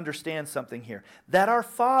us to understand something here. That our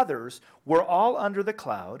fathers were all under the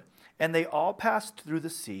cloud, and they all passed through the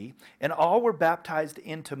sea, and all were baptized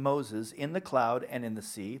into Moses in the cloud and in the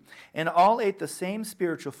sea, and all ate the same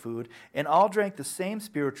spiritual food, and all drank the same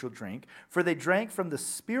spiritual drink, for they drank from the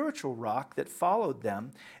spiritual rock that followed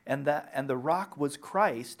them, and the rock was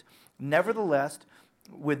Christ. Nevertheless,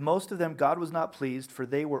 with most of them, God was not pleased, for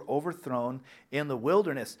they were overthrown in the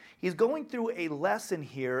wilderness. He's going through a lesson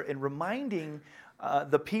here and reminding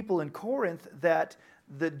the people in Corinth that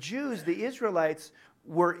the Jews, the Israelites,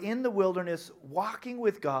 were in the wilderness walking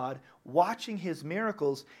with God, watching his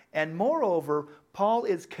miracles. And moreover, Paul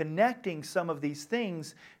is connecting some of these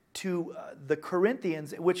things to the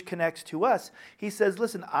Corinthians, which connects to us. He says,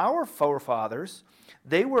 listen, our forefathers,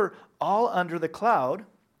 they were all under the cloud.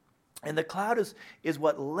 And the cloud is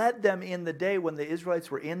what led them in the day when the Israelites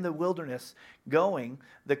were in the wilderness going.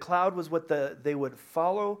 The cloud was what they would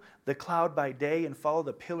follow the cloud by day and follow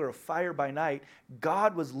the pillar of fire by night.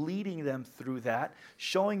 God was leading them through that,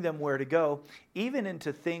 showing them where to go, even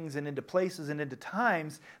into things and into places and into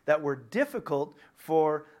times that were difficult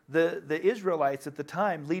for the Israelites at the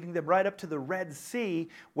time, leading them right up to the Red Sea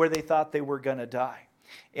where they thought they were going to die.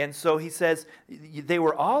 And so he says they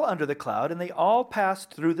were all under the cloud, and they all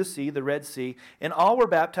passed through the sea, the Red Sea, and all were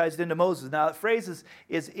baptized into Moses. Now, that phrase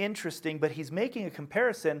is interesting, but he's making a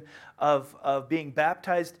comparison of being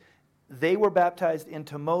baptized. They were baptized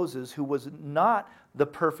into Moses, who was not the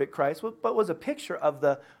perfect Christ, but was a picture of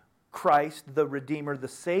the Christ, the Redeemer, the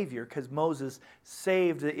Savior, because Moses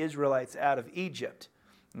saved the Israelites out of Egypt.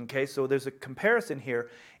 Okay, so there's a comparison here,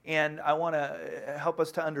 and I want to help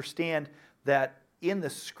us to understand that in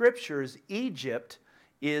the scriptures, Egypt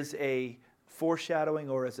is a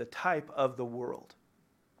foreshadowing or as a type of the world.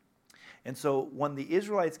 And so when the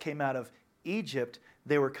Israelites came out of Egypt,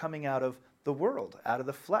 they were coming out of the world, out of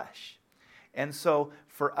the flesh. And so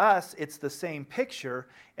for us, it's the same picture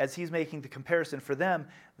as he's making the comparison for them,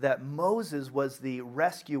 that Moses was the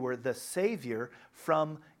rescuer, the Savior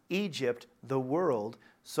from Egypt, the world.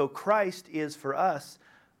 So Christ is for us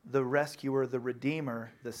the rescuer, the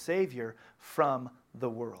Redeemer, the Savior from the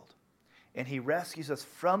world. And he rescues us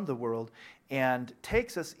from the world and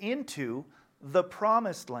takes us into the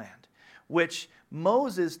promised land, which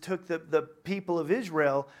Moses took the people of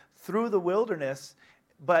Israel through the wilderness,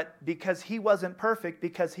 but because he wasn't perfect,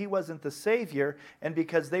 because he wasn't the Savior, and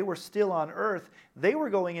because they were still on earth, they were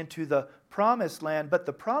going into the promised land, but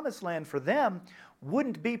the promised land for them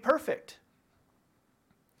wouldn't be perfect.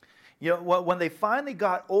 You know, when they finally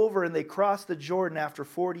got over and they crossed the Jordan after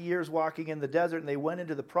 40 years walking in the desert and they went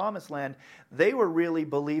into the promised land, they were really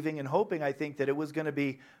believing and hoping, I think, that it was going to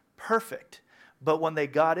be perfect. But when they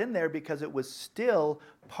got in there, because it was still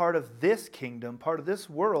part of this kingdom, part of this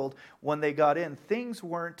world, when they got in, things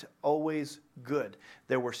weren't always good.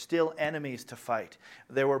 There were still enemies to fight.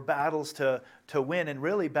 There were battles to win and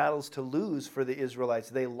really battles to lose for the Israelites.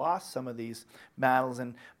 They lost some of these battles.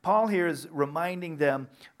 And Paul here is reminding them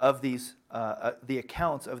of these the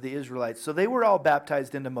accounts of the Israelites. So they were all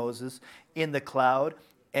baptized into Moses in the cloud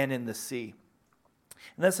and in the sea.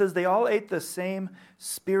 And that says they all ate the same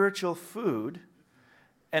spiritual food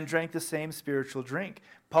and drank the same spiritual drink.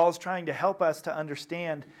 Paul's trying to help us to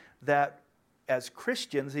understand that as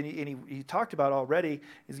Christians, and he talked about already,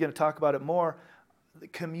 he's going to talk about it more,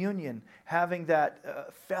 communion, having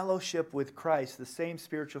that fellowship with Christ, the same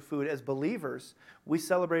spiritual food. As believers, we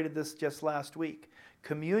celebrated this just last week.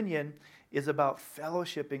 Communion is about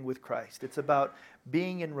fellowshipping with Christ. It's about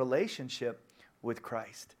being in relationship with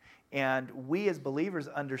Christ. And we as believers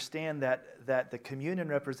understand that the communion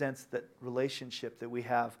represents that relationship that we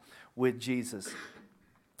have with Jesus.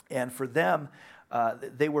 And for them,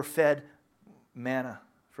 they were fed manna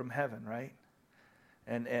from heaven, right?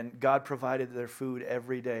 And God provided their food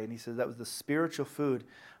every day. And he says that was the spiritual food.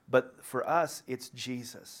 But for us, it's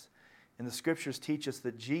Jesus. And the scriptures teach us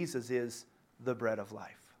that Jesus is the bread of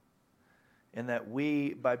life. And that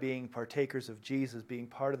we, by being partakers of Jesus, being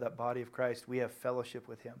part of that body of Christ, we have fellowship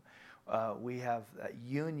with him. We have that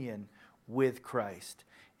union with Christ.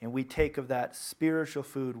 And we take of that spiritual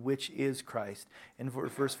food, which is Christ. And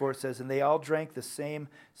verse 4 says, and they all drank the same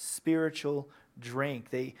spiritual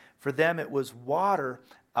drink. For them it was water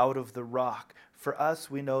out of the rock. For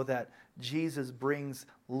us, we know that Jesus brings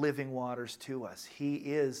living waters to us. He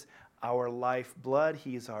is our lifeblood.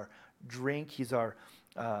 He is our drink. He's our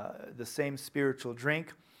the same spiritual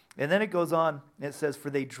drink. And then it goes on, and it says, for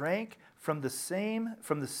they drank from the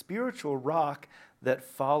spiritual rock that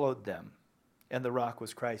followed them. And the rock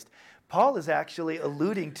was Christ. Paul is actually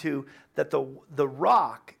alluding to that the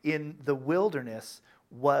rock in the wilderness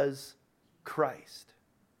was Christ.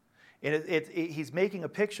 And he's making a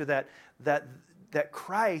picture that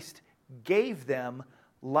Christ gave them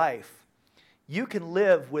life. You can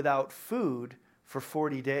live without food for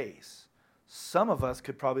 40 days. Some of us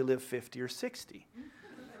could probably live 50 or 60.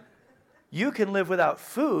 You can live without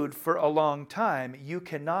food for a long time. You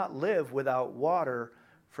cannot live without water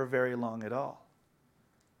for very long at all.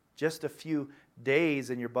 Just a few days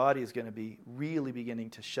and your body is going to be really beginning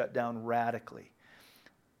to shut down radically.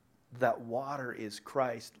 That water is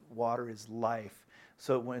Christ, water is life.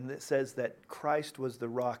 So when it says that Christ was the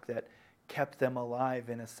rock that kept them alive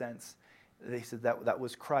in a sense, they said that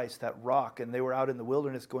was Christ, that rock. And they were out in the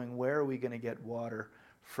wilderness going, where are we going to get water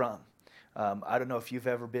from? I don't know if you've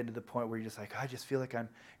ever been to the point where you're just like, I just feel like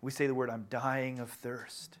we say the word, I'm dying of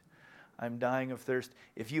thirst. I'm dying of thirst.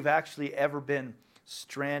 If you've actually ever been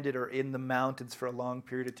stranded or in the mountains for a long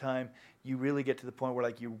period of time, you really get to the point where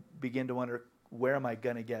like you begin to wonder, where am I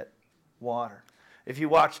going to get water? If you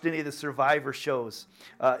watched any of the Survivor shows,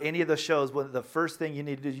 any of the shows, well, the first thing you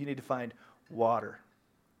need to do is you need to find water.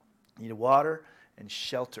 You need water and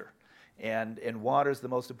shelter. And water is the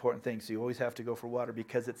most important thing. So you always have to go for water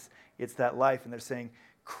because it's that life. And they're saying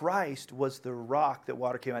Christ was the rock that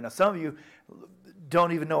water came out. Now, some of you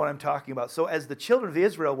don't even know what I'm talking about. So as the children of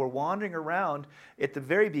Israel were wandering around at the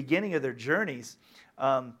very beginning of their journeys,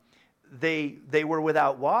 they were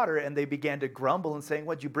without water, and they began to grumble and saying,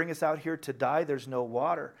 "What'd you bring us out here to die? There's no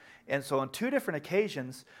water." And so on 2 different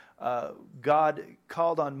occasions, God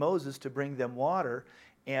called on Moses to bring them water.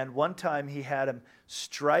 And one time he had him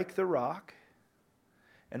strike the rock,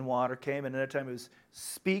 and water came. And another time it was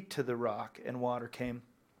speak to the rock, and water came,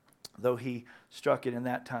 though he struck it in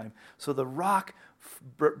that time. So the rock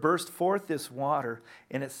burst forth this water,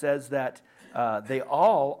 and it says that they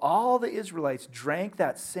all the Israelites drank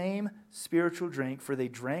that same spiritual drink, for they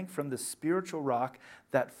drank from the spiritual rock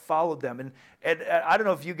that followed them. And I don't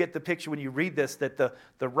know if you get the picture when you read this, that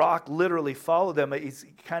the rock literally followed them. He's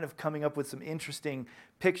kind of coming up with some interesting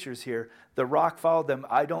pictures here. The rock followed them.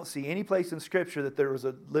 I don't see any place in Scripture that there was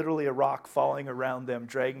literally a rock following around them,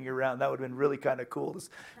 dragging around. That would have been really kind of cool.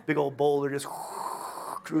 This big old boulder just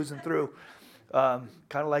cruising through. Kind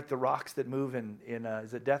of like the rocks that move in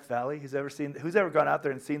is it Death Valley? Who's ever gone out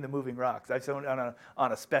there and seen the moving rocks? I've seen it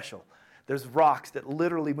on a special. There's rocks that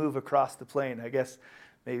literally move across the plain. I guess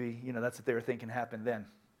maybe that's what they were thinking happened then.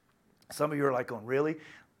 Some of you are like going, really?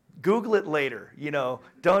 Google it later.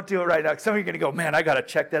 Don't do it right now. Some of you are going to go, man, I got to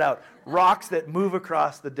check that out. Rocks that move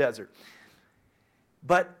across the desert.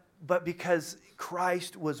 But because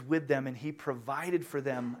Christ was with them and he provided for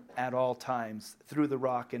them at all times through the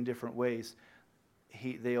rock in different ways,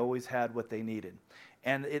 they always had what they needed.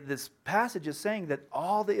 And this passage is saying that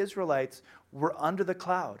all the Israelites were under the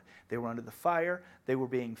cloud. They were under the fire. They were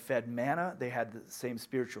being fed manna. They had the same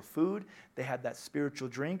spiritual food. They had that spiritual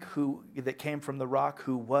drink that came from the rock,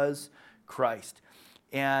 who was Christ.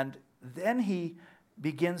 And then he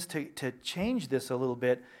begins to change this a little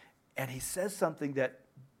bit, and he says something that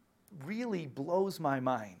really blows my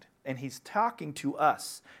mind. And he's talking to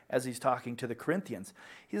us as he's talking to the Corinthians.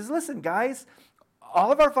 He says, listen, guys,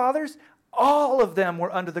 all of our fathers, all of them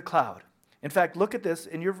were under the cloud. In fact, look at this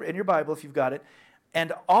in your Bible if you've got it.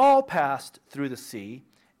 And all passed through the sea,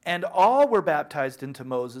 and all were baptized into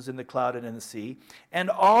Moses in the cloud and in the sea, and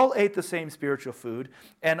all ate the same spiritual food,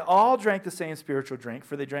 and all drank the same spiritual drink,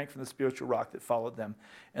 for they drank from the spiritual rock that followed them,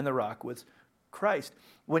 and the rock was Christ.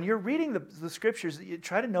 When you're reading the scriptures, you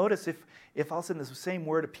try to notice if all of a sudden the same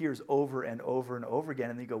word appears over and over and over again,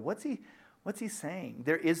 and you go, what's he saying?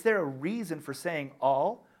 Is there a reason for saying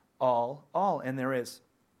all? And there is.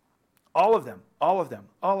 All of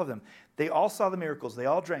them. They all saw the miracles. They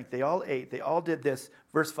all drank. They all ate. They all did this.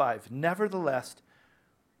 Verse 5, nevertheless,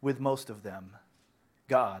 with most of them,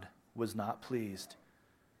 God was not pleased.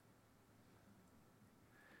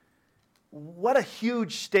 What a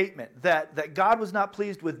huge statement that God was not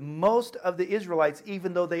pleased with most of the Israelites,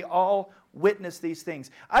 even though they all witnessed these things.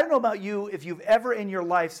 I don't know about you, if you've ever in your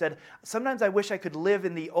life said, sometimes I wish I could live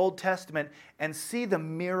in the Old Testament and see the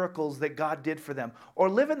miracles that God did for them, or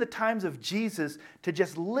live in the times of Jesus to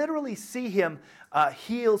just literally see him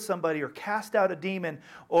heal somebody or cast out a demon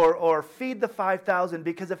or feed the 5,000,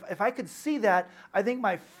 because if I could see that, I think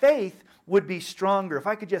my faith would be stronger. If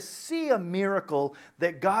I could just see a miracle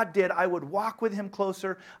that God did, I would walk with him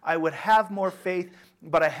closer. I would have more faith,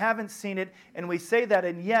 but I haven't seen it. And we say that,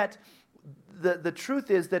 and yet the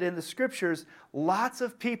truth is that in the scriptures, lots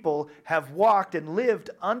of people have walked and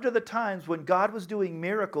lived under the times when God was doing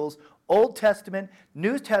miracles, Old Testament,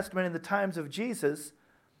 New Testament, in the times of Jesus.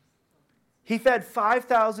 He fed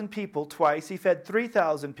 5,000 people twice. He fed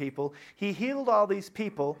 3,000 people. He healed all these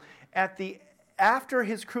people. After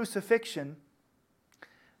his crucifixion,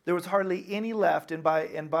 there was hardly any left, and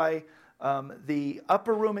by the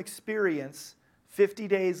upper room experience, 50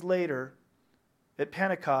 days later, at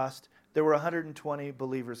Pentecost, there were 120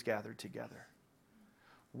 believers gathered together.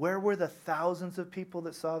 Where were the thousands of people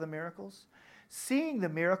that saw the miracles? Seeing the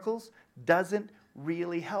miracles doesn't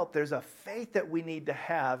really help. There's a faith that we need to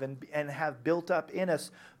have and have built up in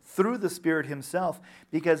us through the Spirit himself,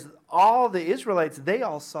 because all the Israelites, they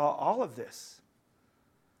all saw all of this.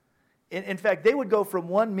 In fact, they would go from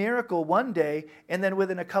one miracle one day and then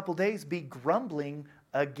within a couple days be grumbling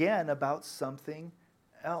again about something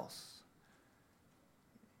else.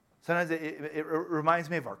 Sometimes it reminds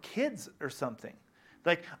me of our kids or something.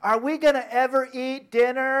 Like, are we going to ever eat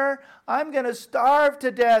dinner? I'm going to starve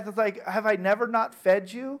to death. It's like, have I never not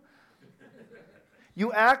fed you?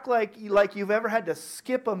 You act like you've ever had to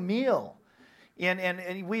skip a meal.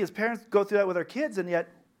 And we as parents go through that with our kids, and yet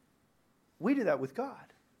we do that with God.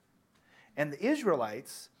 And the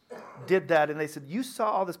Israelites did that, and they said, you saw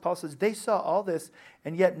all this. Paul says, they saw all this,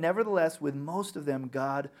 and yet nevertheless, with most of them,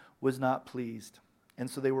 God was not pleased. And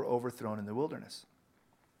so they were overthrown in the wilderness.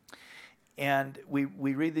 And we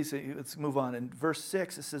read these, let's move on. In verse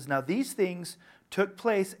 6, it says, now these things took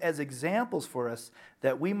place as examples for us,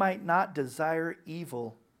 that we might not desire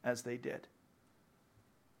evil as they did.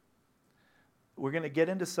 We're going to get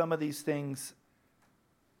into some of these things,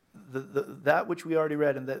 that which we already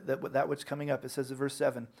read and that which coming up. It says in verse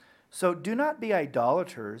 7, so do not be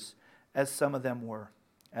idolaters as some of them were,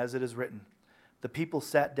 as it is written. The people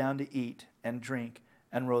sat down to eat and drink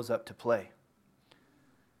and rose up to play.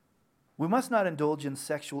 We must not indulge in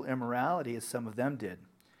sexual immorality as some of them did,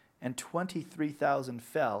 and 23,000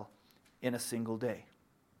 fell in a single day.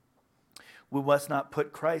 We must not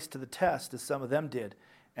put Christ to the test as some of them did,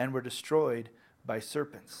 and were destroyed by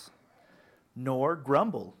serpents. Nor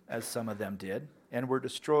grumble as some of them did, and were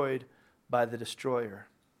destroyed by the destroyer.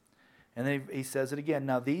 And then he says it again,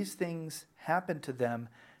 now these things happened to them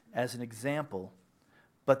as an example,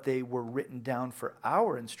 but they were written down for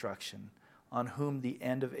our instruction, on whom the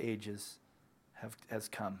end of ages has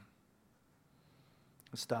come.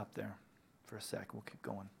 We'll stop there for a sec. We'll keep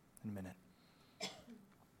going in a minute.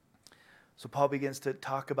 So Paul begins to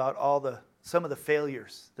talk about some of the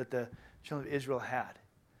failures that the children of Israel had.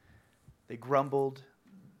 They grumbled.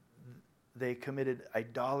 They committed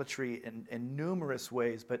idolatry in numerous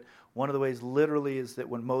ways, but one of the ways literally is that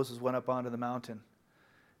when Moses went up onto the mountain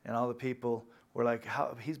and all the people were like,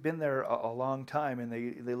 he's been there a long time, and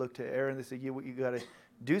they looked to Aaron and they said, you got to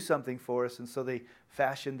do something for us. And so they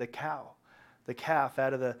fashioned the calf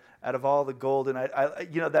out of all the gold. And I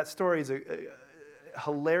that story is a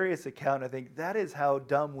hilarious account. I think that is how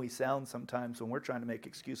dumb we sound sometimes when we're trying to make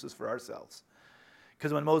excuses for ourselves.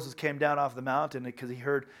 Because when Moses came down off the mountain, because he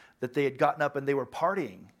heard that they had gotten up and they were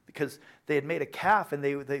partying, because they had made a calf, and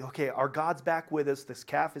they okay, our God's back with us. This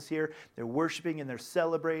calf is here. They're worshiping and they're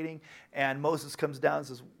celebrating. And Moses comes down and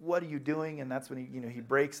says, "What are you doing?" And that's when he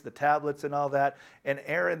breaks the tablets and all that. And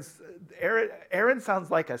Aaron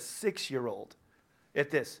sounds like a 6-year-old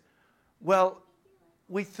at this. Well,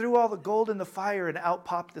 we threw all the gold in the fire and out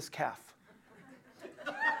popped this calf.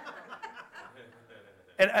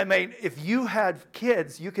 And I mean, if you had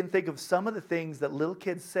kids, you can think of some of the things that little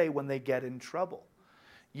kids say when they get in trouble.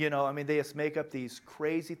 They just make up these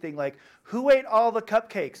crazy things like, who ate all the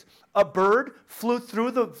cupcakes? A bird flew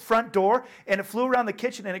through the front door, and it flew around the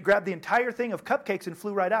kitchen, and it grabbed the entire thing of cupcakes and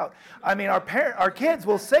flew right out. I mean, our kids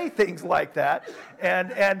will say things like that.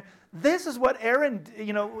 And this is what Aaron,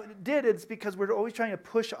 did. It's because we're always trying to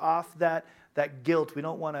push off that guilt. We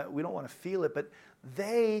don't want to feel it, but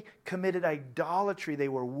they committed idolatry. They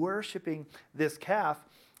were worshiping this calf,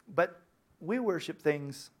 but we worship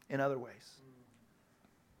things in other ways.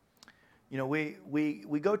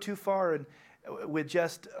 We go too far and with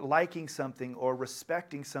just liking something or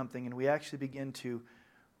respecting something, and we actually begin to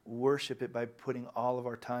worship it by putting all of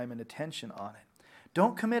our time and attention on it.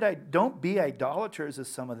 Don't be idolaters as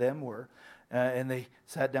some of them were. And they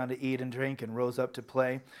sat down to eat and drink and rose up to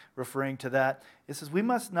play, referring to that. It says, we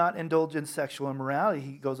must not indulge in sexual immorality.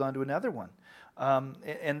 He goes on to another one.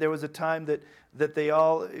 And there was a time that they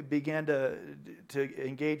all began to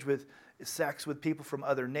engage with sex with people from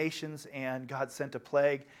other nations, and God sent a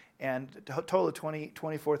plague, and a total of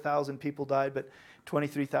 24,000 people died, but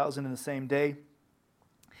 23,000 in the same day.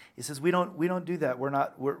 He says we don't do that.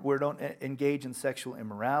 We don't engage in sexual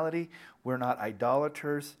immorality. We're not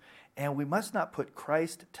idolaters. And we must not put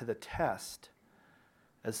Christ to the test,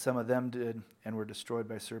 as some of them did and were destroyed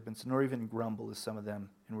by serpents, nor even grumble as some of them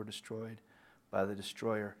and were destroyed by the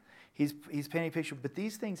destroyer. He's painting a picture, but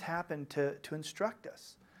these things happen to instruct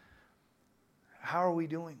us. How are we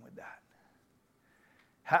doing with that?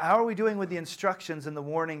 How are we doing with the instructions and the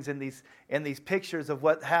warnings and these pictures of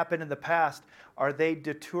what happened in the past? Are they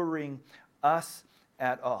deterring us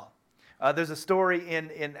at all? There's a story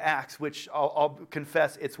in Acts, which I'll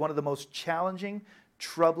confess, it's one of the most challenging,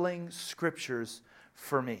 troubling scriptures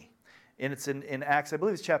for me. And it's in Acts, I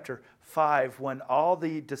believe it's chapter 5, when all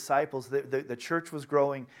the disciples, the church was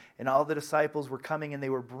growing, and all the disciples were coming, and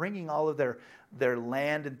they were bringing all of their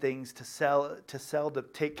land and things to sell, to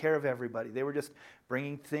take care of everybody. They were just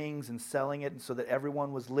bringing things and selling it, and so that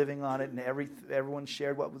everyone was living on it, and everyone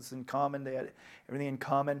shared what was in common. They had everything in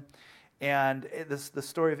common. And this the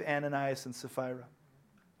story of Ananias and Sapphira.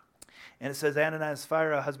 And it says Ananias and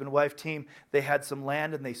Sapphira, husband and wife team, they had some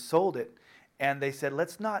land and they sold it. And they said,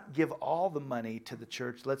 let's not give all the money to the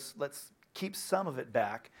church. Let's keep some of it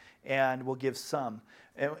back, and we'll give some.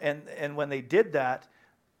 And when they did that,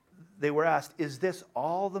 they were asked, is this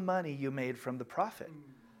all the money you made from the profit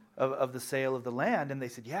of the sale of the land? And they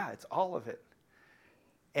said, yeah, it's all of it.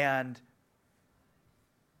 And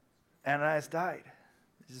Ananias died.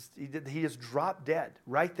 He just dropped dead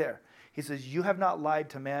right there. He says, you have not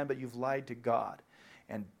lied to man, but you've lied to God.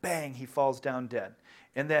 And bang, he falls down dead.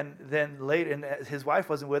 And then later, and his wife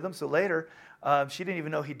wasn't with him, so later, she didn't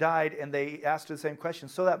even know he died, and they asked her the same question.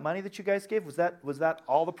 So that money that you guys gave, was that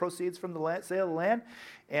all the proceeds from the sale of the land?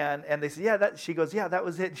 And they said, yeah. She goes, yeah, that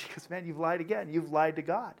was it. She goes, man, you've lied again. You've lied to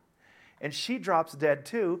God. And she drops dead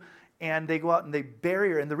too, and they go out and they bury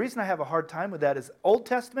her. And the reason I have a hard time with that is Old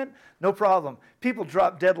Testament, no problem. People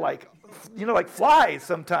drop dead like flies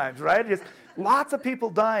sometimes, right? Just lots of people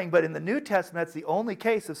dying, but in the New Testament, that's the only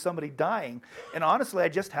case of somebody dying. And honestly, I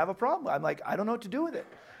just have a problem. I'm like, I don't know what to do with it.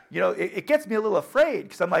 It gets me a little afraid,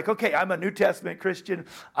 because I'm like, okay, I'm a New Testament Christian.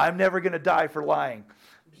 I'm never going to die for lying.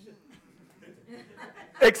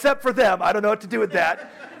 Except for them. I don't know what to do with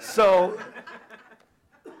that. So,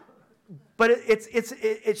 but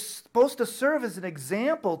it's supposed to serve as an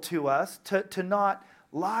example to us to not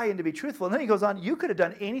lie and to be truthful. And then he goes on, you could have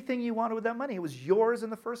done anything you wanted with that money. It was yours in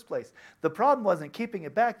the first place. The problem wasn't keeping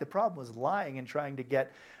it back. The problem was lying and trying to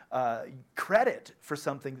get credit for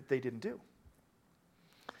something that they didn't do.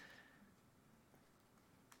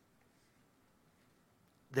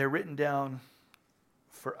 They're written down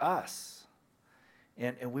for us.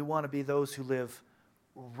 And we want to be those who live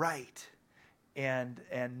right and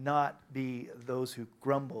not be those who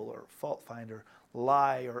grumble or fault find or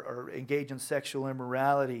lie or engage in sexual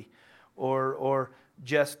immorality or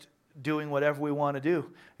just doing whatever we want to do.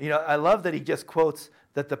 I love that he just quotes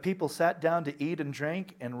that the people sat down to eat and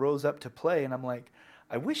drink and rose up to play. And I'm like,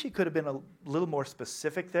 I wish he could have been a little more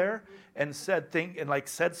specific there and said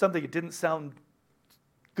something that didn't sound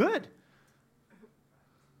good.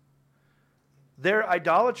 Their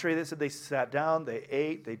idolatry, they said they sat down, they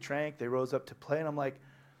ate, they drank, they rose up to play. And I'm like,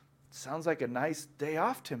 sounds like a nice day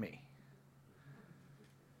off to me.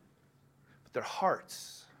 But their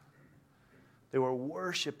hearts, they were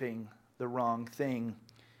worshiping the wrong thing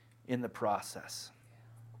in the process,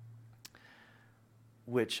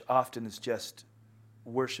 which often is just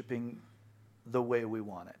worshiping the way we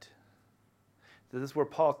want it. This is where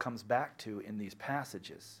Paul comes back to in these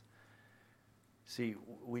passages. See,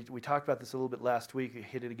 we talked about this a little bit last week. We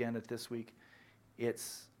hit it again at this week.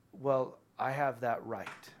 It's, well, I have that right.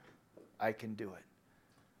 I can do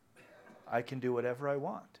it. I can do whatever I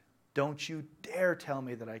want. Don't you dare tell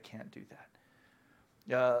me that I can't do that.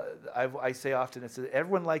 I say often, it's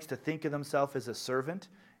everyone likes to think of themselves as a servant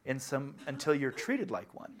until you're treated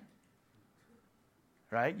like one.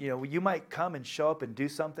 Right? You might come and show up and do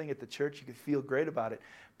something at the church. You could feel great about it.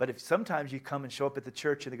 But if sometimes you come and show up at the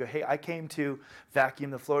church and they go, hey, I came to vacuum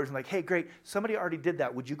the floors. And like, hey, great, somebody already did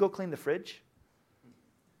that. Would you go clean the fridge?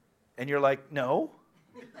 And you're like, no.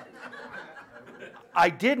 I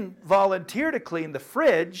didn't volunteer to clean the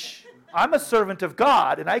fridge. I'm a servant of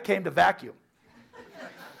God, and I came to vacuum.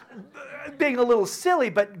 Being a little silly,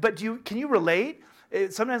 but can you relate?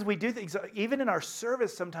 Sometimes we do things, even in our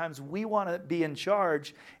service, sometimes we want to be in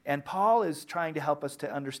charge. And Paul is trying to help us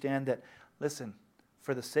to understand that, listen,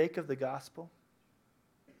 for the sake of the gospel,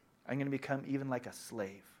 I'm going to become even like a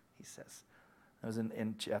slave, he says. That was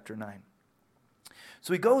in chapter 9.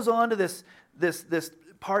 So he goes on to this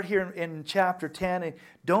part here in chapter 10. And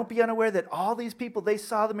don't be unaware that all these people, they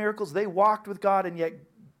saw the miracles, they walked with God, and yet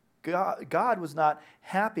God was not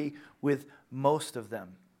happy with most of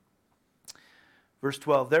them. Verse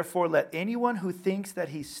 12, therefore let anyone who thinks that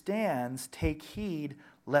he stands take heed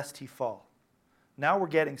lest he fall. Now we're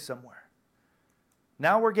getting somewhere.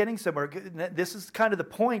 This is kind of the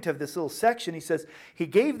point of this little section. He says, he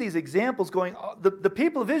gave these examples going, the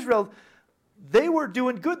people of Israel, they were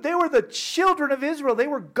doing good. They were the children of Israel. They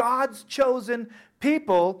were God's chosen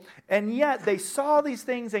people. And yet they saw these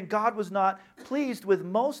things and God was not pleased with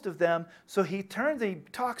most of them. So he turns and he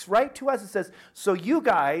talks right to us and says, so you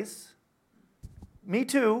guys, me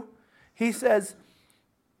too, he says,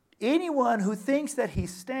 anyone who thinks that he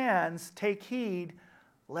stands, take heed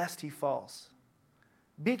lest he falls.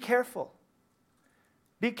 Be careful.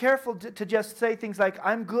 Be careful to just say things like,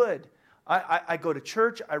 I'm good. I go to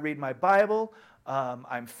church. I read my Bible.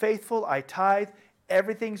 I'm faithful. I tithe.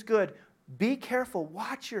 Everything's good. Be careful.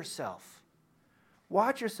 Watch yourself.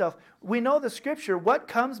 Watch yourself. We know the scripture. What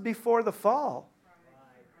comes before the fall?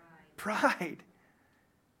 Pride.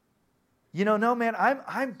 You know, no, man,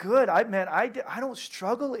 I'm good. I don't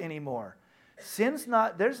struggle anymore. Sin's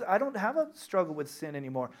not, I don't have a struggle with sin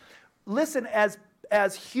anymore. Listen,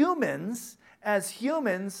 as humans,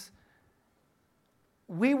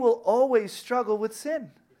 we will always struggle with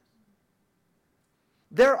sin.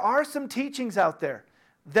 There are some teachings out there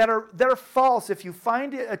that are false. If you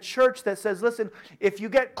find a church that says, listen, if you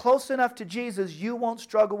get close enough to Jesus, you won't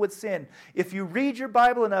struggle with sin. If you read your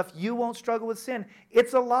Bible enough, you won't struggle with sin.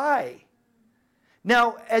 It's a lie.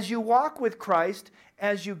 Now, as you walk with Christ,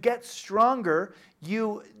 as you get stronger,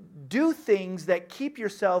 you do things that keep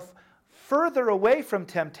yourself further away from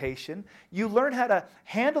temptation. You learn how to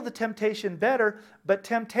handle the temptation better, but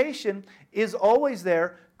temptation is always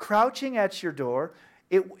there, crouching at your door.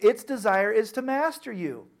 Its desire is to master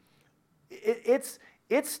you.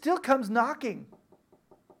 It still comes knocking.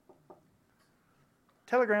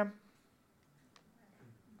 Telegram.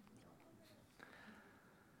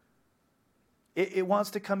 It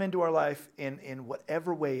wants to come into our life in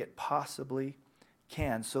whatever way it possibly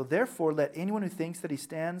can. So therefore, let anyone who thinks that he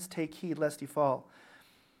stands take heed lest he fall.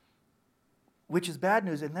 Which is bad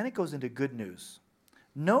news, and then it goes into good news.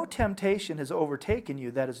 No temptation has overtaken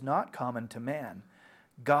you that is not common to man.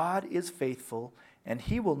 God is faithful, and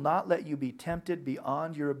he will not let you be tempted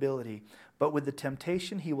beyond your ability. But with the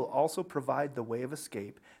temptation, he will also provide the way of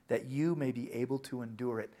escape, that you may be able to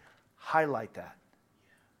endure it. Highlight that.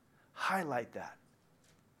 Highlight that.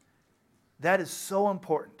 That is so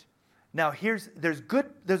important. Now, there's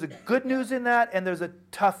a good news in that, and there's a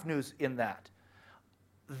tough news in that.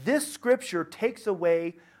 This scripture takes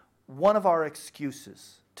away one of our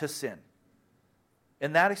excuses to sin.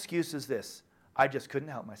 And that excuse is this: I just couldn't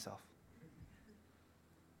help myself.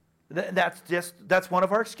 That's one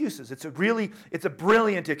of our excuses. It's a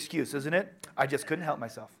brilliant excuse, isn't it? I just couldn't help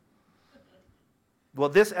myself. Well,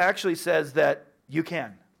 this actually says that you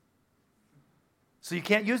can. So you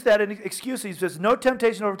can't use that as an excuse. He says, no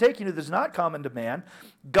temptation overtaking you that is not common to man.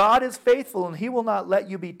 God is faithful, and he will not let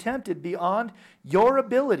you be tempted beyond your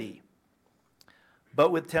ability.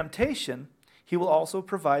 But with temptation, he will also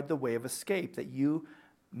provide the way of escape, that you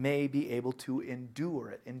may be able to endure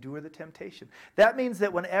it, endure the temptation. That means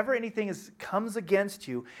that whenever anything comes against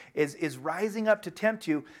you, is rising up to tempt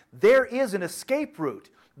you, there is an escape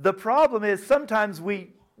route. The problem is sometimes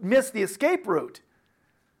we miss the escape route.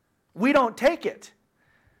 We don't take it.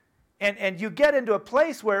 And you get into a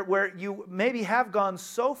place where you maybe have gone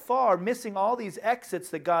so far, missing all these exits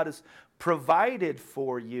that God has provided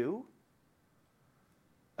for you,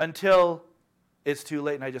 until it's too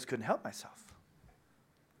late and I just couldn't help myself.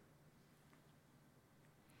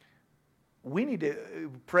 We need to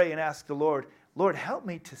pray and ask the Lord, Lord, help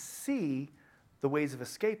me to see the ways of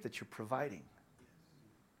escape that you're providing.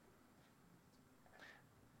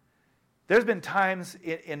 There's been times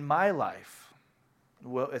in my life,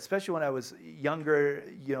 well, especially when I was younger,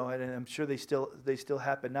 and I'm sure they still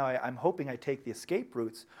happen now. I'm hoping I take the escape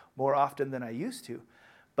routes more often than I used to.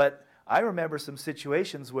 But I remember some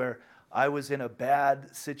situations where I was in a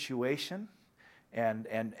bad situation and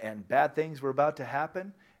bad things were about to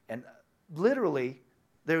happen. And literally,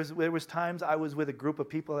 there was times I was with a group of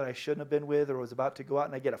people that I shouldn't have been with, or was about to go out,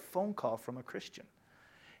 and I get a phone call from a Christian.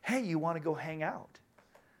 Hey, you want to go hang out?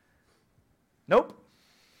 Nope.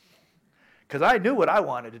 Because I knew what I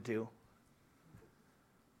wanted to do.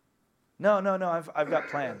 No, I've got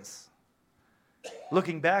plans.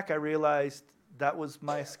 Looking back, I realized that was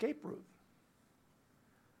my escape route.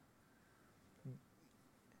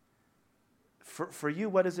 For you,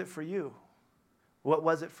 what is it for you? What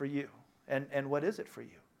was it for you? And what is it for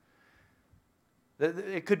you?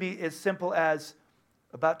 It could be as simple as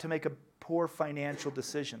about to make a poor financial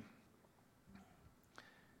decision.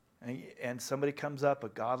 And somebody comes up, a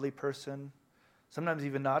godly person, sometimes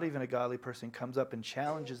even not even a godly person, comes up and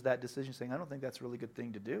challenges that decision, saying, I don't think that's a really good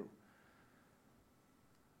thing to do.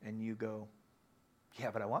 And you go,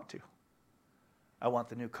 yeah, but I want to. I want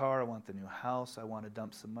the new car, I want the new house, I want to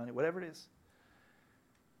dump some money, whatever it is.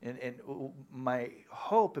 And my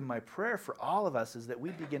hope and my prayer for all of us is that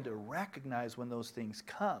we begin to recognize when those things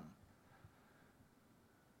come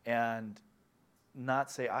and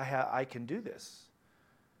not say, I can do this.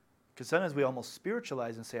 Because sometimes we almost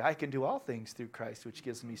spiritualize and say, I can do all things through Christ, which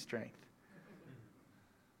gives me strength.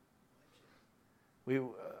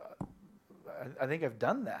 I think I've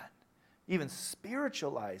done that. Even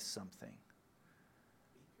spiritualize something.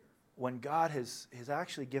 When God has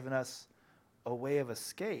actually given us a way of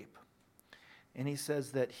escape. And he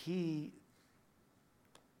says that we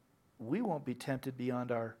won't be tempted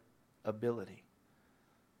beyond our ability.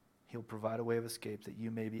 He'll provide a way of escape that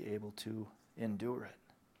you may be able to endure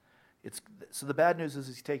it. So the bad news is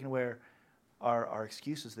he's taking away our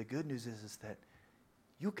excuses. The good news is that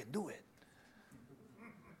you can do it.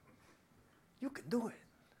 You can do it.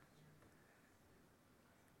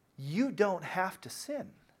 You don't have to sin.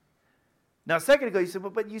 Now, a second ago, you said,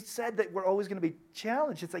 but you said that we're always going to be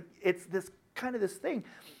challenged. It's like, it's this kind of this thing.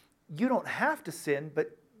 You don't have to sin,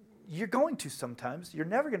 but you're going to sometimes. You're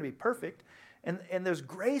never going to be perfect. And there's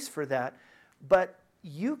grace for that. But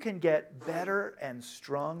you can get better and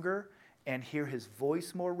stronger and hear his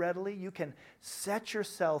voice more readily. You can set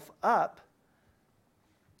yourself up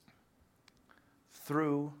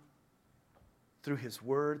through his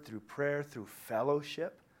word, through prayer, through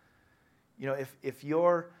fellowship. You know, if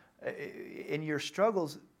you're in your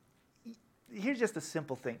struggles, here's just a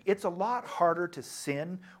simple thing. It's a lot harder to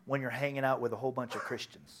sin when you're hanging out with a whole bunch of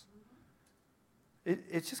Christians.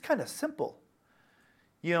 It's just kind of simple.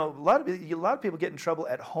 You know, a lot of people get in trouble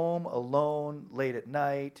at home, alone, late at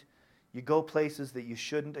night. You go places that you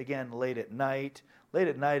shouldn't, again, late at night. Late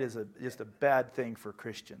at night is just a bad thing for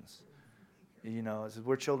Christians. You know,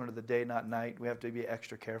 we're children of the day, not night. We have to be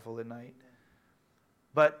extra careful at night.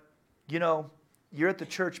 But, you know, you're at the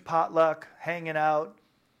church potluck, hanging out.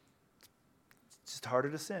 It's just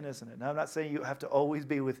harder to sin, isn't it? Now, I'm not saying you have to always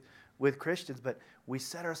be with Christians, but we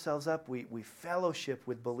set ourselves up. We fellowship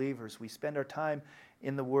with believers. We spend our time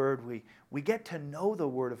in the Word. We get to know the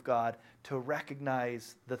Word of God, to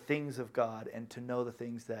recognize the things of God, and to know the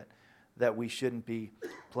things that we shouldn't be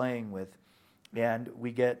playing with. And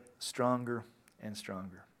we get stronger and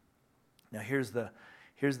stronger. Now, here's the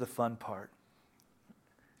fun part.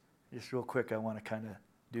 Just real quick, I want to kind of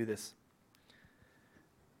do this.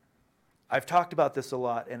 I've talked about this a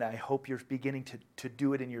lot, and I hope you're beginning to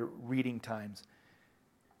do it in your reading times.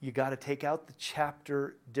 You got to take out the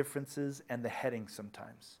chapter differences and the heading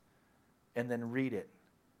sometimes, and then read it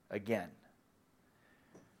again.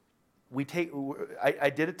 I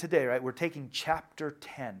did it today, right? We're taking chapter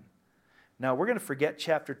 10. Now, we're going to forget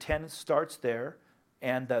chapter 10 starts there,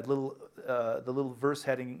 and that the little verse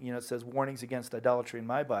heading, you know, it says warnings against idolatry in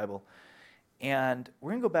my Bible. And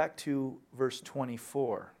we're going to go back to verse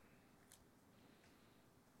 24.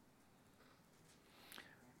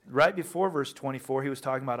 Right before verse 24, he was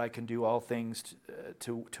talking about I can do all things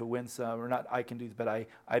to win some, or not I can do, but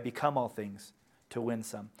I become all things to win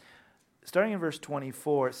some. Starting in verse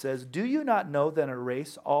 24, it says, "Do you not know that in a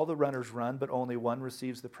race all the runners run, but only one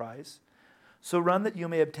receives the prize? So run that you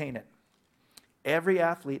may obtain it. Every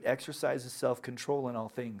athlete exercises self-control in all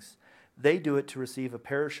things. They do it to receive a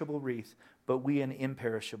perishable wreath, but we an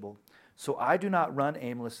imperishable. So I do not run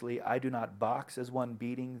aimlessly. I do not box as one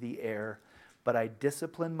beating the air, but I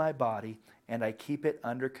discipline my body, and I keep it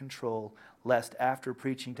under control, lest after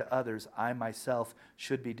preaching to others, I myself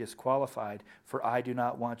should be disqualified. For I do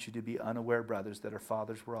not want you to be unaware, brothers, that our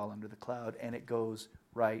fathers were all under the cloud." And it goes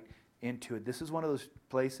right into it. This is one of those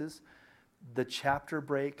places, the chapter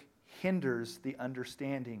break hinders the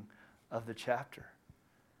understanding of the chapter.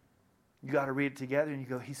 You got to read it together, and you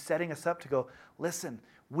go, he's setting us up to go, listen,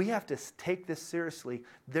 we have to take this seriously.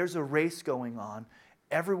 There's a race going on.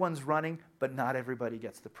 Everyone's running, but not everybody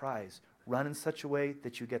gets the prize. Run in such a way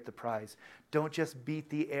that you get the prize. Don't just beat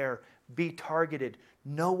the air. Be targeted.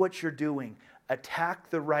 Know what you're doing. Attack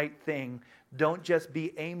the right thing. Don't just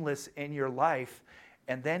be aimless in your life.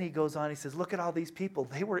 And then he goes on, he says, look at all these people.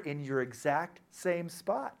 They were in your exact same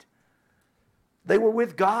spot. They were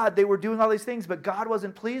with God. They were doing all these things, but God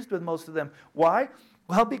wasn't pleased with most of them. Why?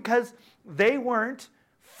 Well, because they weren't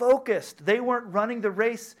focused. They weren't running the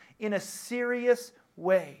race in a serious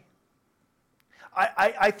way.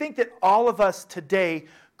 I think that all of us today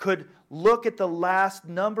could look at the last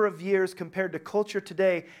number of years compared to culture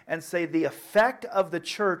today and say the effect of the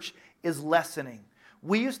church is lessening.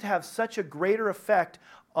 We used to have such a greater effect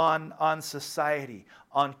on society,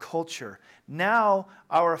 on culture. Now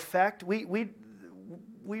our effect, we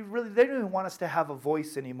really, they don't even want us to have a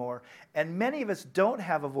voice anymore. And many of us don't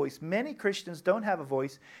have a voice. Many Christians don't have a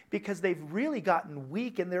voice because they've really gotten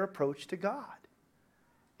weak in their approach to God.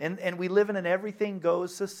 And we live in an everything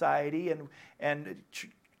goes society, and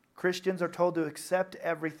Christians are told to accept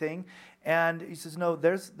everything. And he says, no,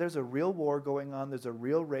 there's a real war going on. There's a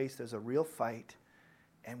real race. There's a real fight.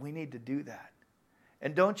 And we need to do that.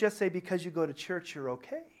 And don't just say because you go to church, you're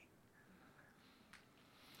okay.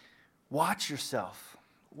 Watch yourself.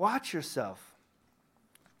 Watch yourself.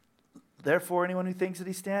 Therefore, anyone who thinks that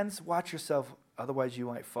he stands, watch yourself, otherwise you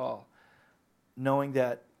might fall, knowing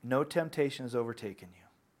that no temptation has overtaken you.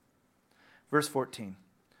 Verse 14.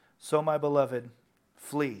 So, my beloved,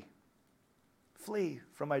 flee. Flee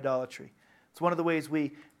from idolatry. It's one of the ways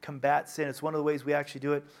we combat sin. It's one of the ways we actually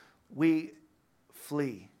do it. We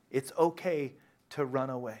flee. It's okay to run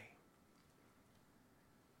away.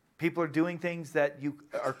 People are doing things that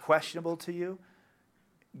are questionable to you,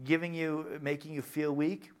 making you feel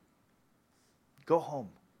weak. Go home.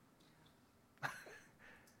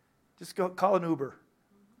 Just go call an Uber.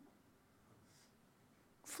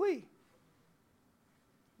 Flee.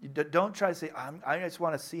 You don't try to say, I just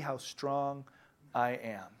want to see how strong I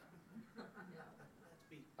am.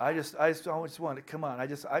 I just want to, come on,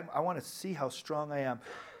 I want to see how strong I am.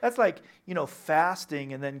 That's like,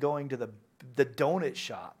 fasting and then going to the donut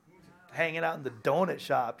shop, hanging out in the donut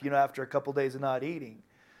shop, after a couple days of not eating.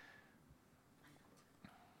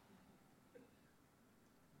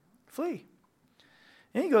 Flee.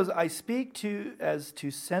 And he goes, I speak as to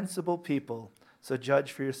sensible people, so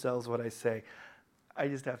judge for yourselves what I say. I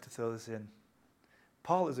just have to throw this in.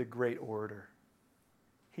 Paul is a great orator.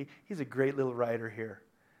 He's a great little writer here.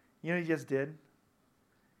 You know what he just did?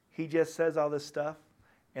 He just says all this stuff,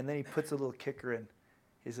 and then he puts a little kicker in.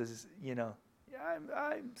 He says,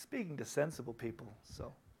 I'm speaking to sensible people.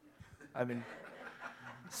 So,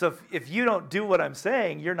 so if you don't do what I'm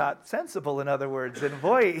saying, you're not sensible, in other words. And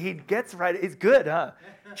boy, he gets right. It's good, huh?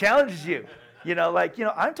 Challenges you.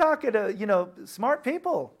 I'm talking to, smart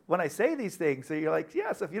people when I say these things. So you're like,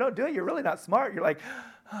 yeah, so if you don't do it, you're really not smart. You're like,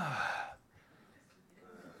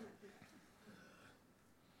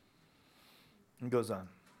 And goes on.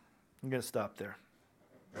 I'm going to stop there.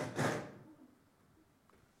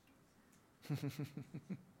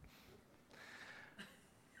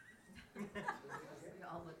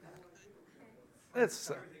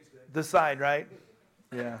 It's the sign, right?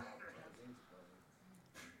 Yeah.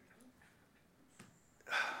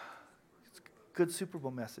 Good Super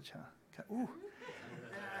Bowl message, huh? Ooh.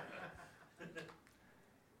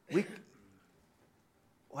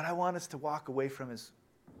 What I want us to walk away from is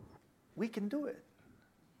we can do it.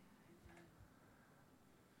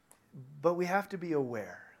 But we have to be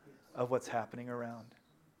aware of what's happening around.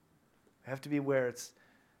 We have to be aware. It's,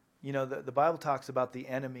 the Bible talks about the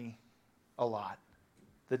enemy a lot.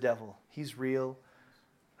 The devil. He's real.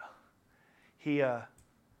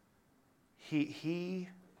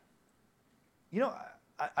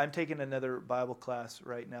 I'm taking another Bible class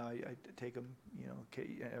right now. I take them,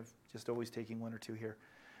 I'm just always taking one or two here.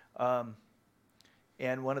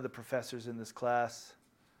 And one of the professors in this class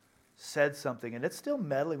said something, and it's still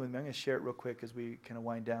meddling with me. I'm going to share it real quick as we kind of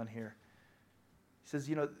wind down here. He says,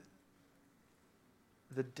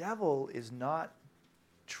 the devil is not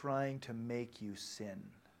trying to make you sin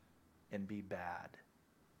and be bad.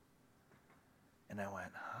 And I went,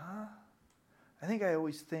 huh? I think I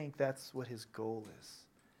always think that's what his goal is.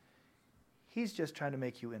 He's just trying to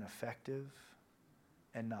make you ineffective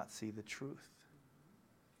and not see the truth.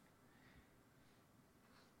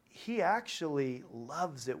 He actually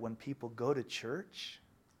loves it when people go to church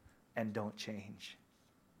and don't change.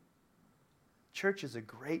 Church is a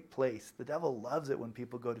great place. The devil loves it when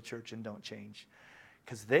people go to church and don't change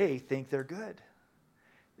because they think they're good.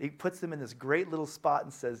 He puts them in this great little spot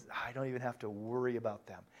and says, I don't even have to worry about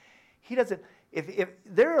them. He doesn't. If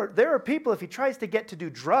there are people, if he tries to get to do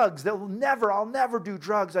drugs, I'll never do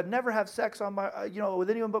drugs. I'd never have sex on with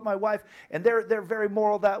anyone but my wife. And they're very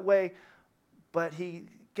moral that way. But he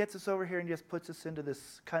gets us over here and just puts us into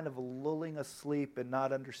this kind of lulling asleep and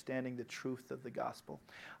not understanding the truth of the gospel.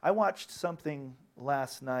 I watched something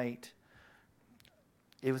last night.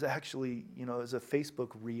 It was actually, it was a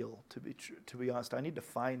Facebook reel, to be honest. I need to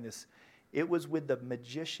find this. It was with the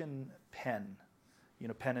magician Penn.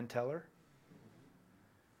 Penn and Teller.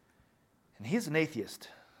 And he's an atheist.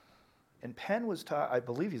 And Penn was I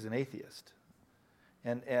believe he's an atheist.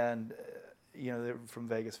 And they're from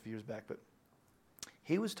Vegas a few years back, but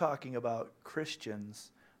he was talking about Christians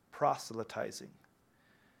proselytizing.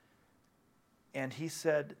 And he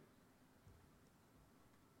said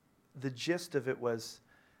the gist of it was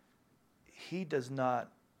he does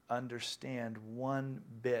not understand one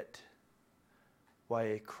bit why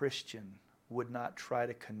a Christian would not try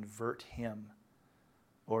to convert him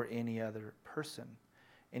or any other person.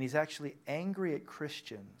 And he's actually angry at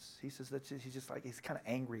Christians. He says that he's kind of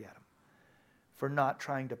angry at them for not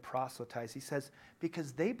trying to proselytize. He says,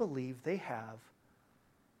 because they believe they have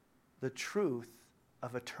the truth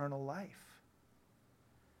of eternal life.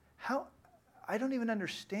 I don't even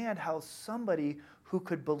understand how somebody who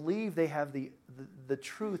could believe they have the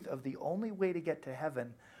truth of the only way to get to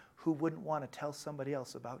heaven, who wouldn't want to tell somebody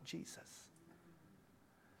else about Jesus.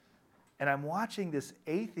 And I'm watching this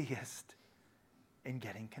atheist and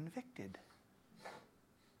getting convicted.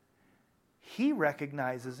 He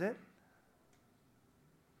recognizes it.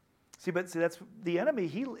 See, that's the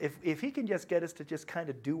enemy. If he can just get us to just kind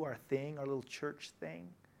of do our thing, our little church thing,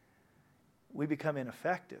 we become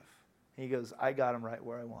ineffective. And he goes, I got him right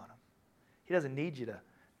where I want him. He doesn't need you to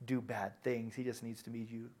do bad things. He just needs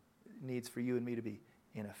for you and me to be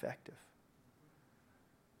ineffective.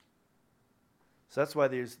 So that's why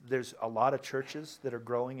there's a lot of churches that are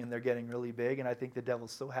growing and they're getting really big. And I think the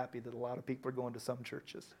devil's so happy that a lot of people are going to some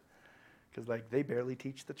churches. Because they barely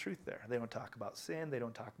teach the truth there. They don't talk about sin. They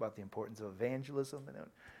don't talk about the importance of evangelism.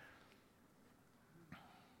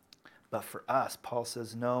 But for us, Paul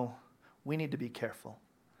says, no, we need to be careful.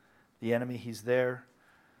 The enemy, he's there.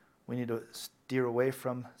 We need to steer away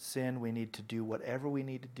from sin. We need to do whatever we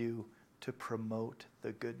need to do to promote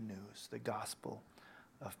the good news, the gospel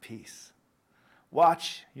of peace.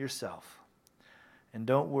 Watch yourself. And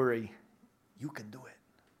don't worry, you can do it.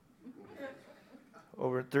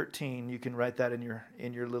 Over at 13, you can write that in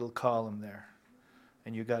your little column there.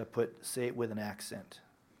 And you got to say it with an accent.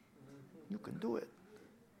 You can do it.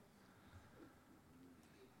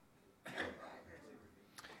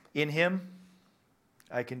 In him,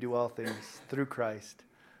 I can do all things through Christ,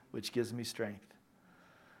 which gives me strength.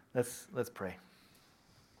 Let's pray.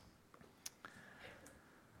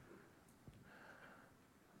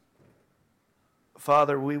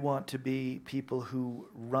 Father, we want to be people who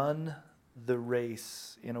run the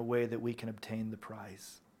race in a way that we can obtain the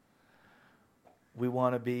prize. We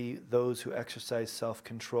want to be those who exercise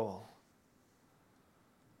self-control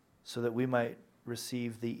so that we might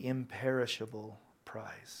receive the imperishable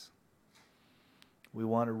prize. We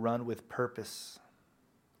want to run with purpose,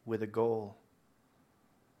 with a goal.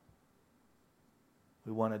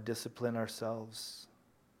 We want to discipline ourselves,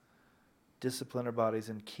 discipline our bodies,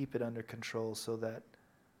 and keep it under control so that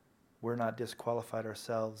we're not disqualified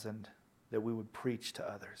ourselves and that we would preach to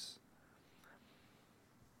others.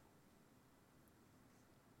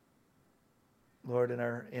 Lord, in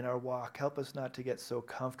our walk, help us not to get so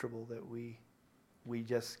comfortable that we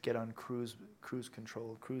just get on cruise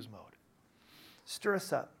control, cruise mode. Stir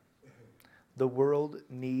us up. The world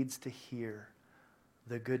needs to hear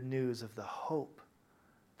the good news of the hope,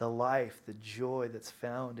 the life, the joy that's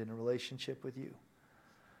found in a relationship with you.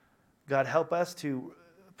 God, help us to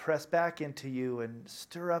press back into you and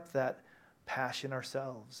stir up that passion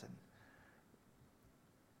ourselves and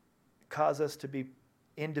cause us to be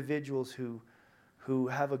individuals who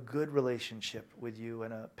have a good relationship with you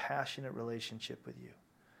and a passionate relationship with you.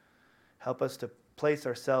 Help us to place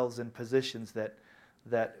ourselves in positions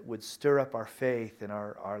that would stir up our faith and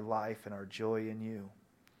our life and our joy in you.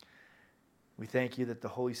 We thank you that the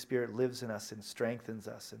Holy Spirit lives in us and strengthens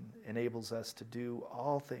us and enables us to do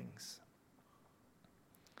all things.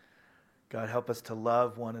 God, help us to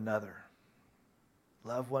love one another.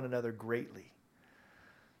 Love one another greatly.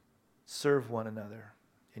 Serve one another.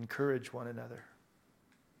 Encourage one another.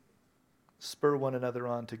 Spur one another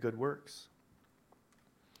on to good works.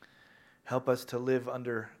 Help us to live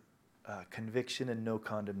under conviction and no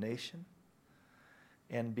condemnation.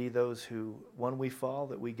 And be those who, when we fall,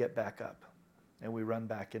 that we get back up and we run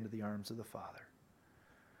back into the arms of the Father.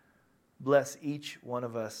 Bless each one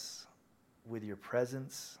of us with your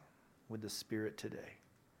presence, with the Spirit today.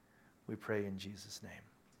 We pray in Jesus'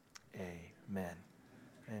 name. Amen.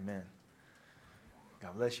 Amen.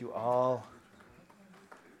 God bless you all.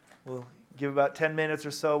 We'll give about 10 minutes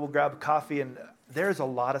or so. We'll grab coffee, and there's a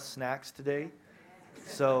lot of snacks today.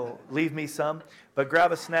 So leave me some. But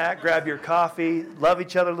grab a snack, grab your coffee, love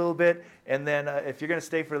each other a little bit, and then if you're going to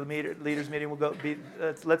stay for the leaders meeting, we'll go.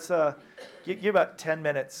 Let's give about 10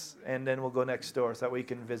 minutes, and then we'll go next door so that way you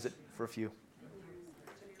can visit for a few.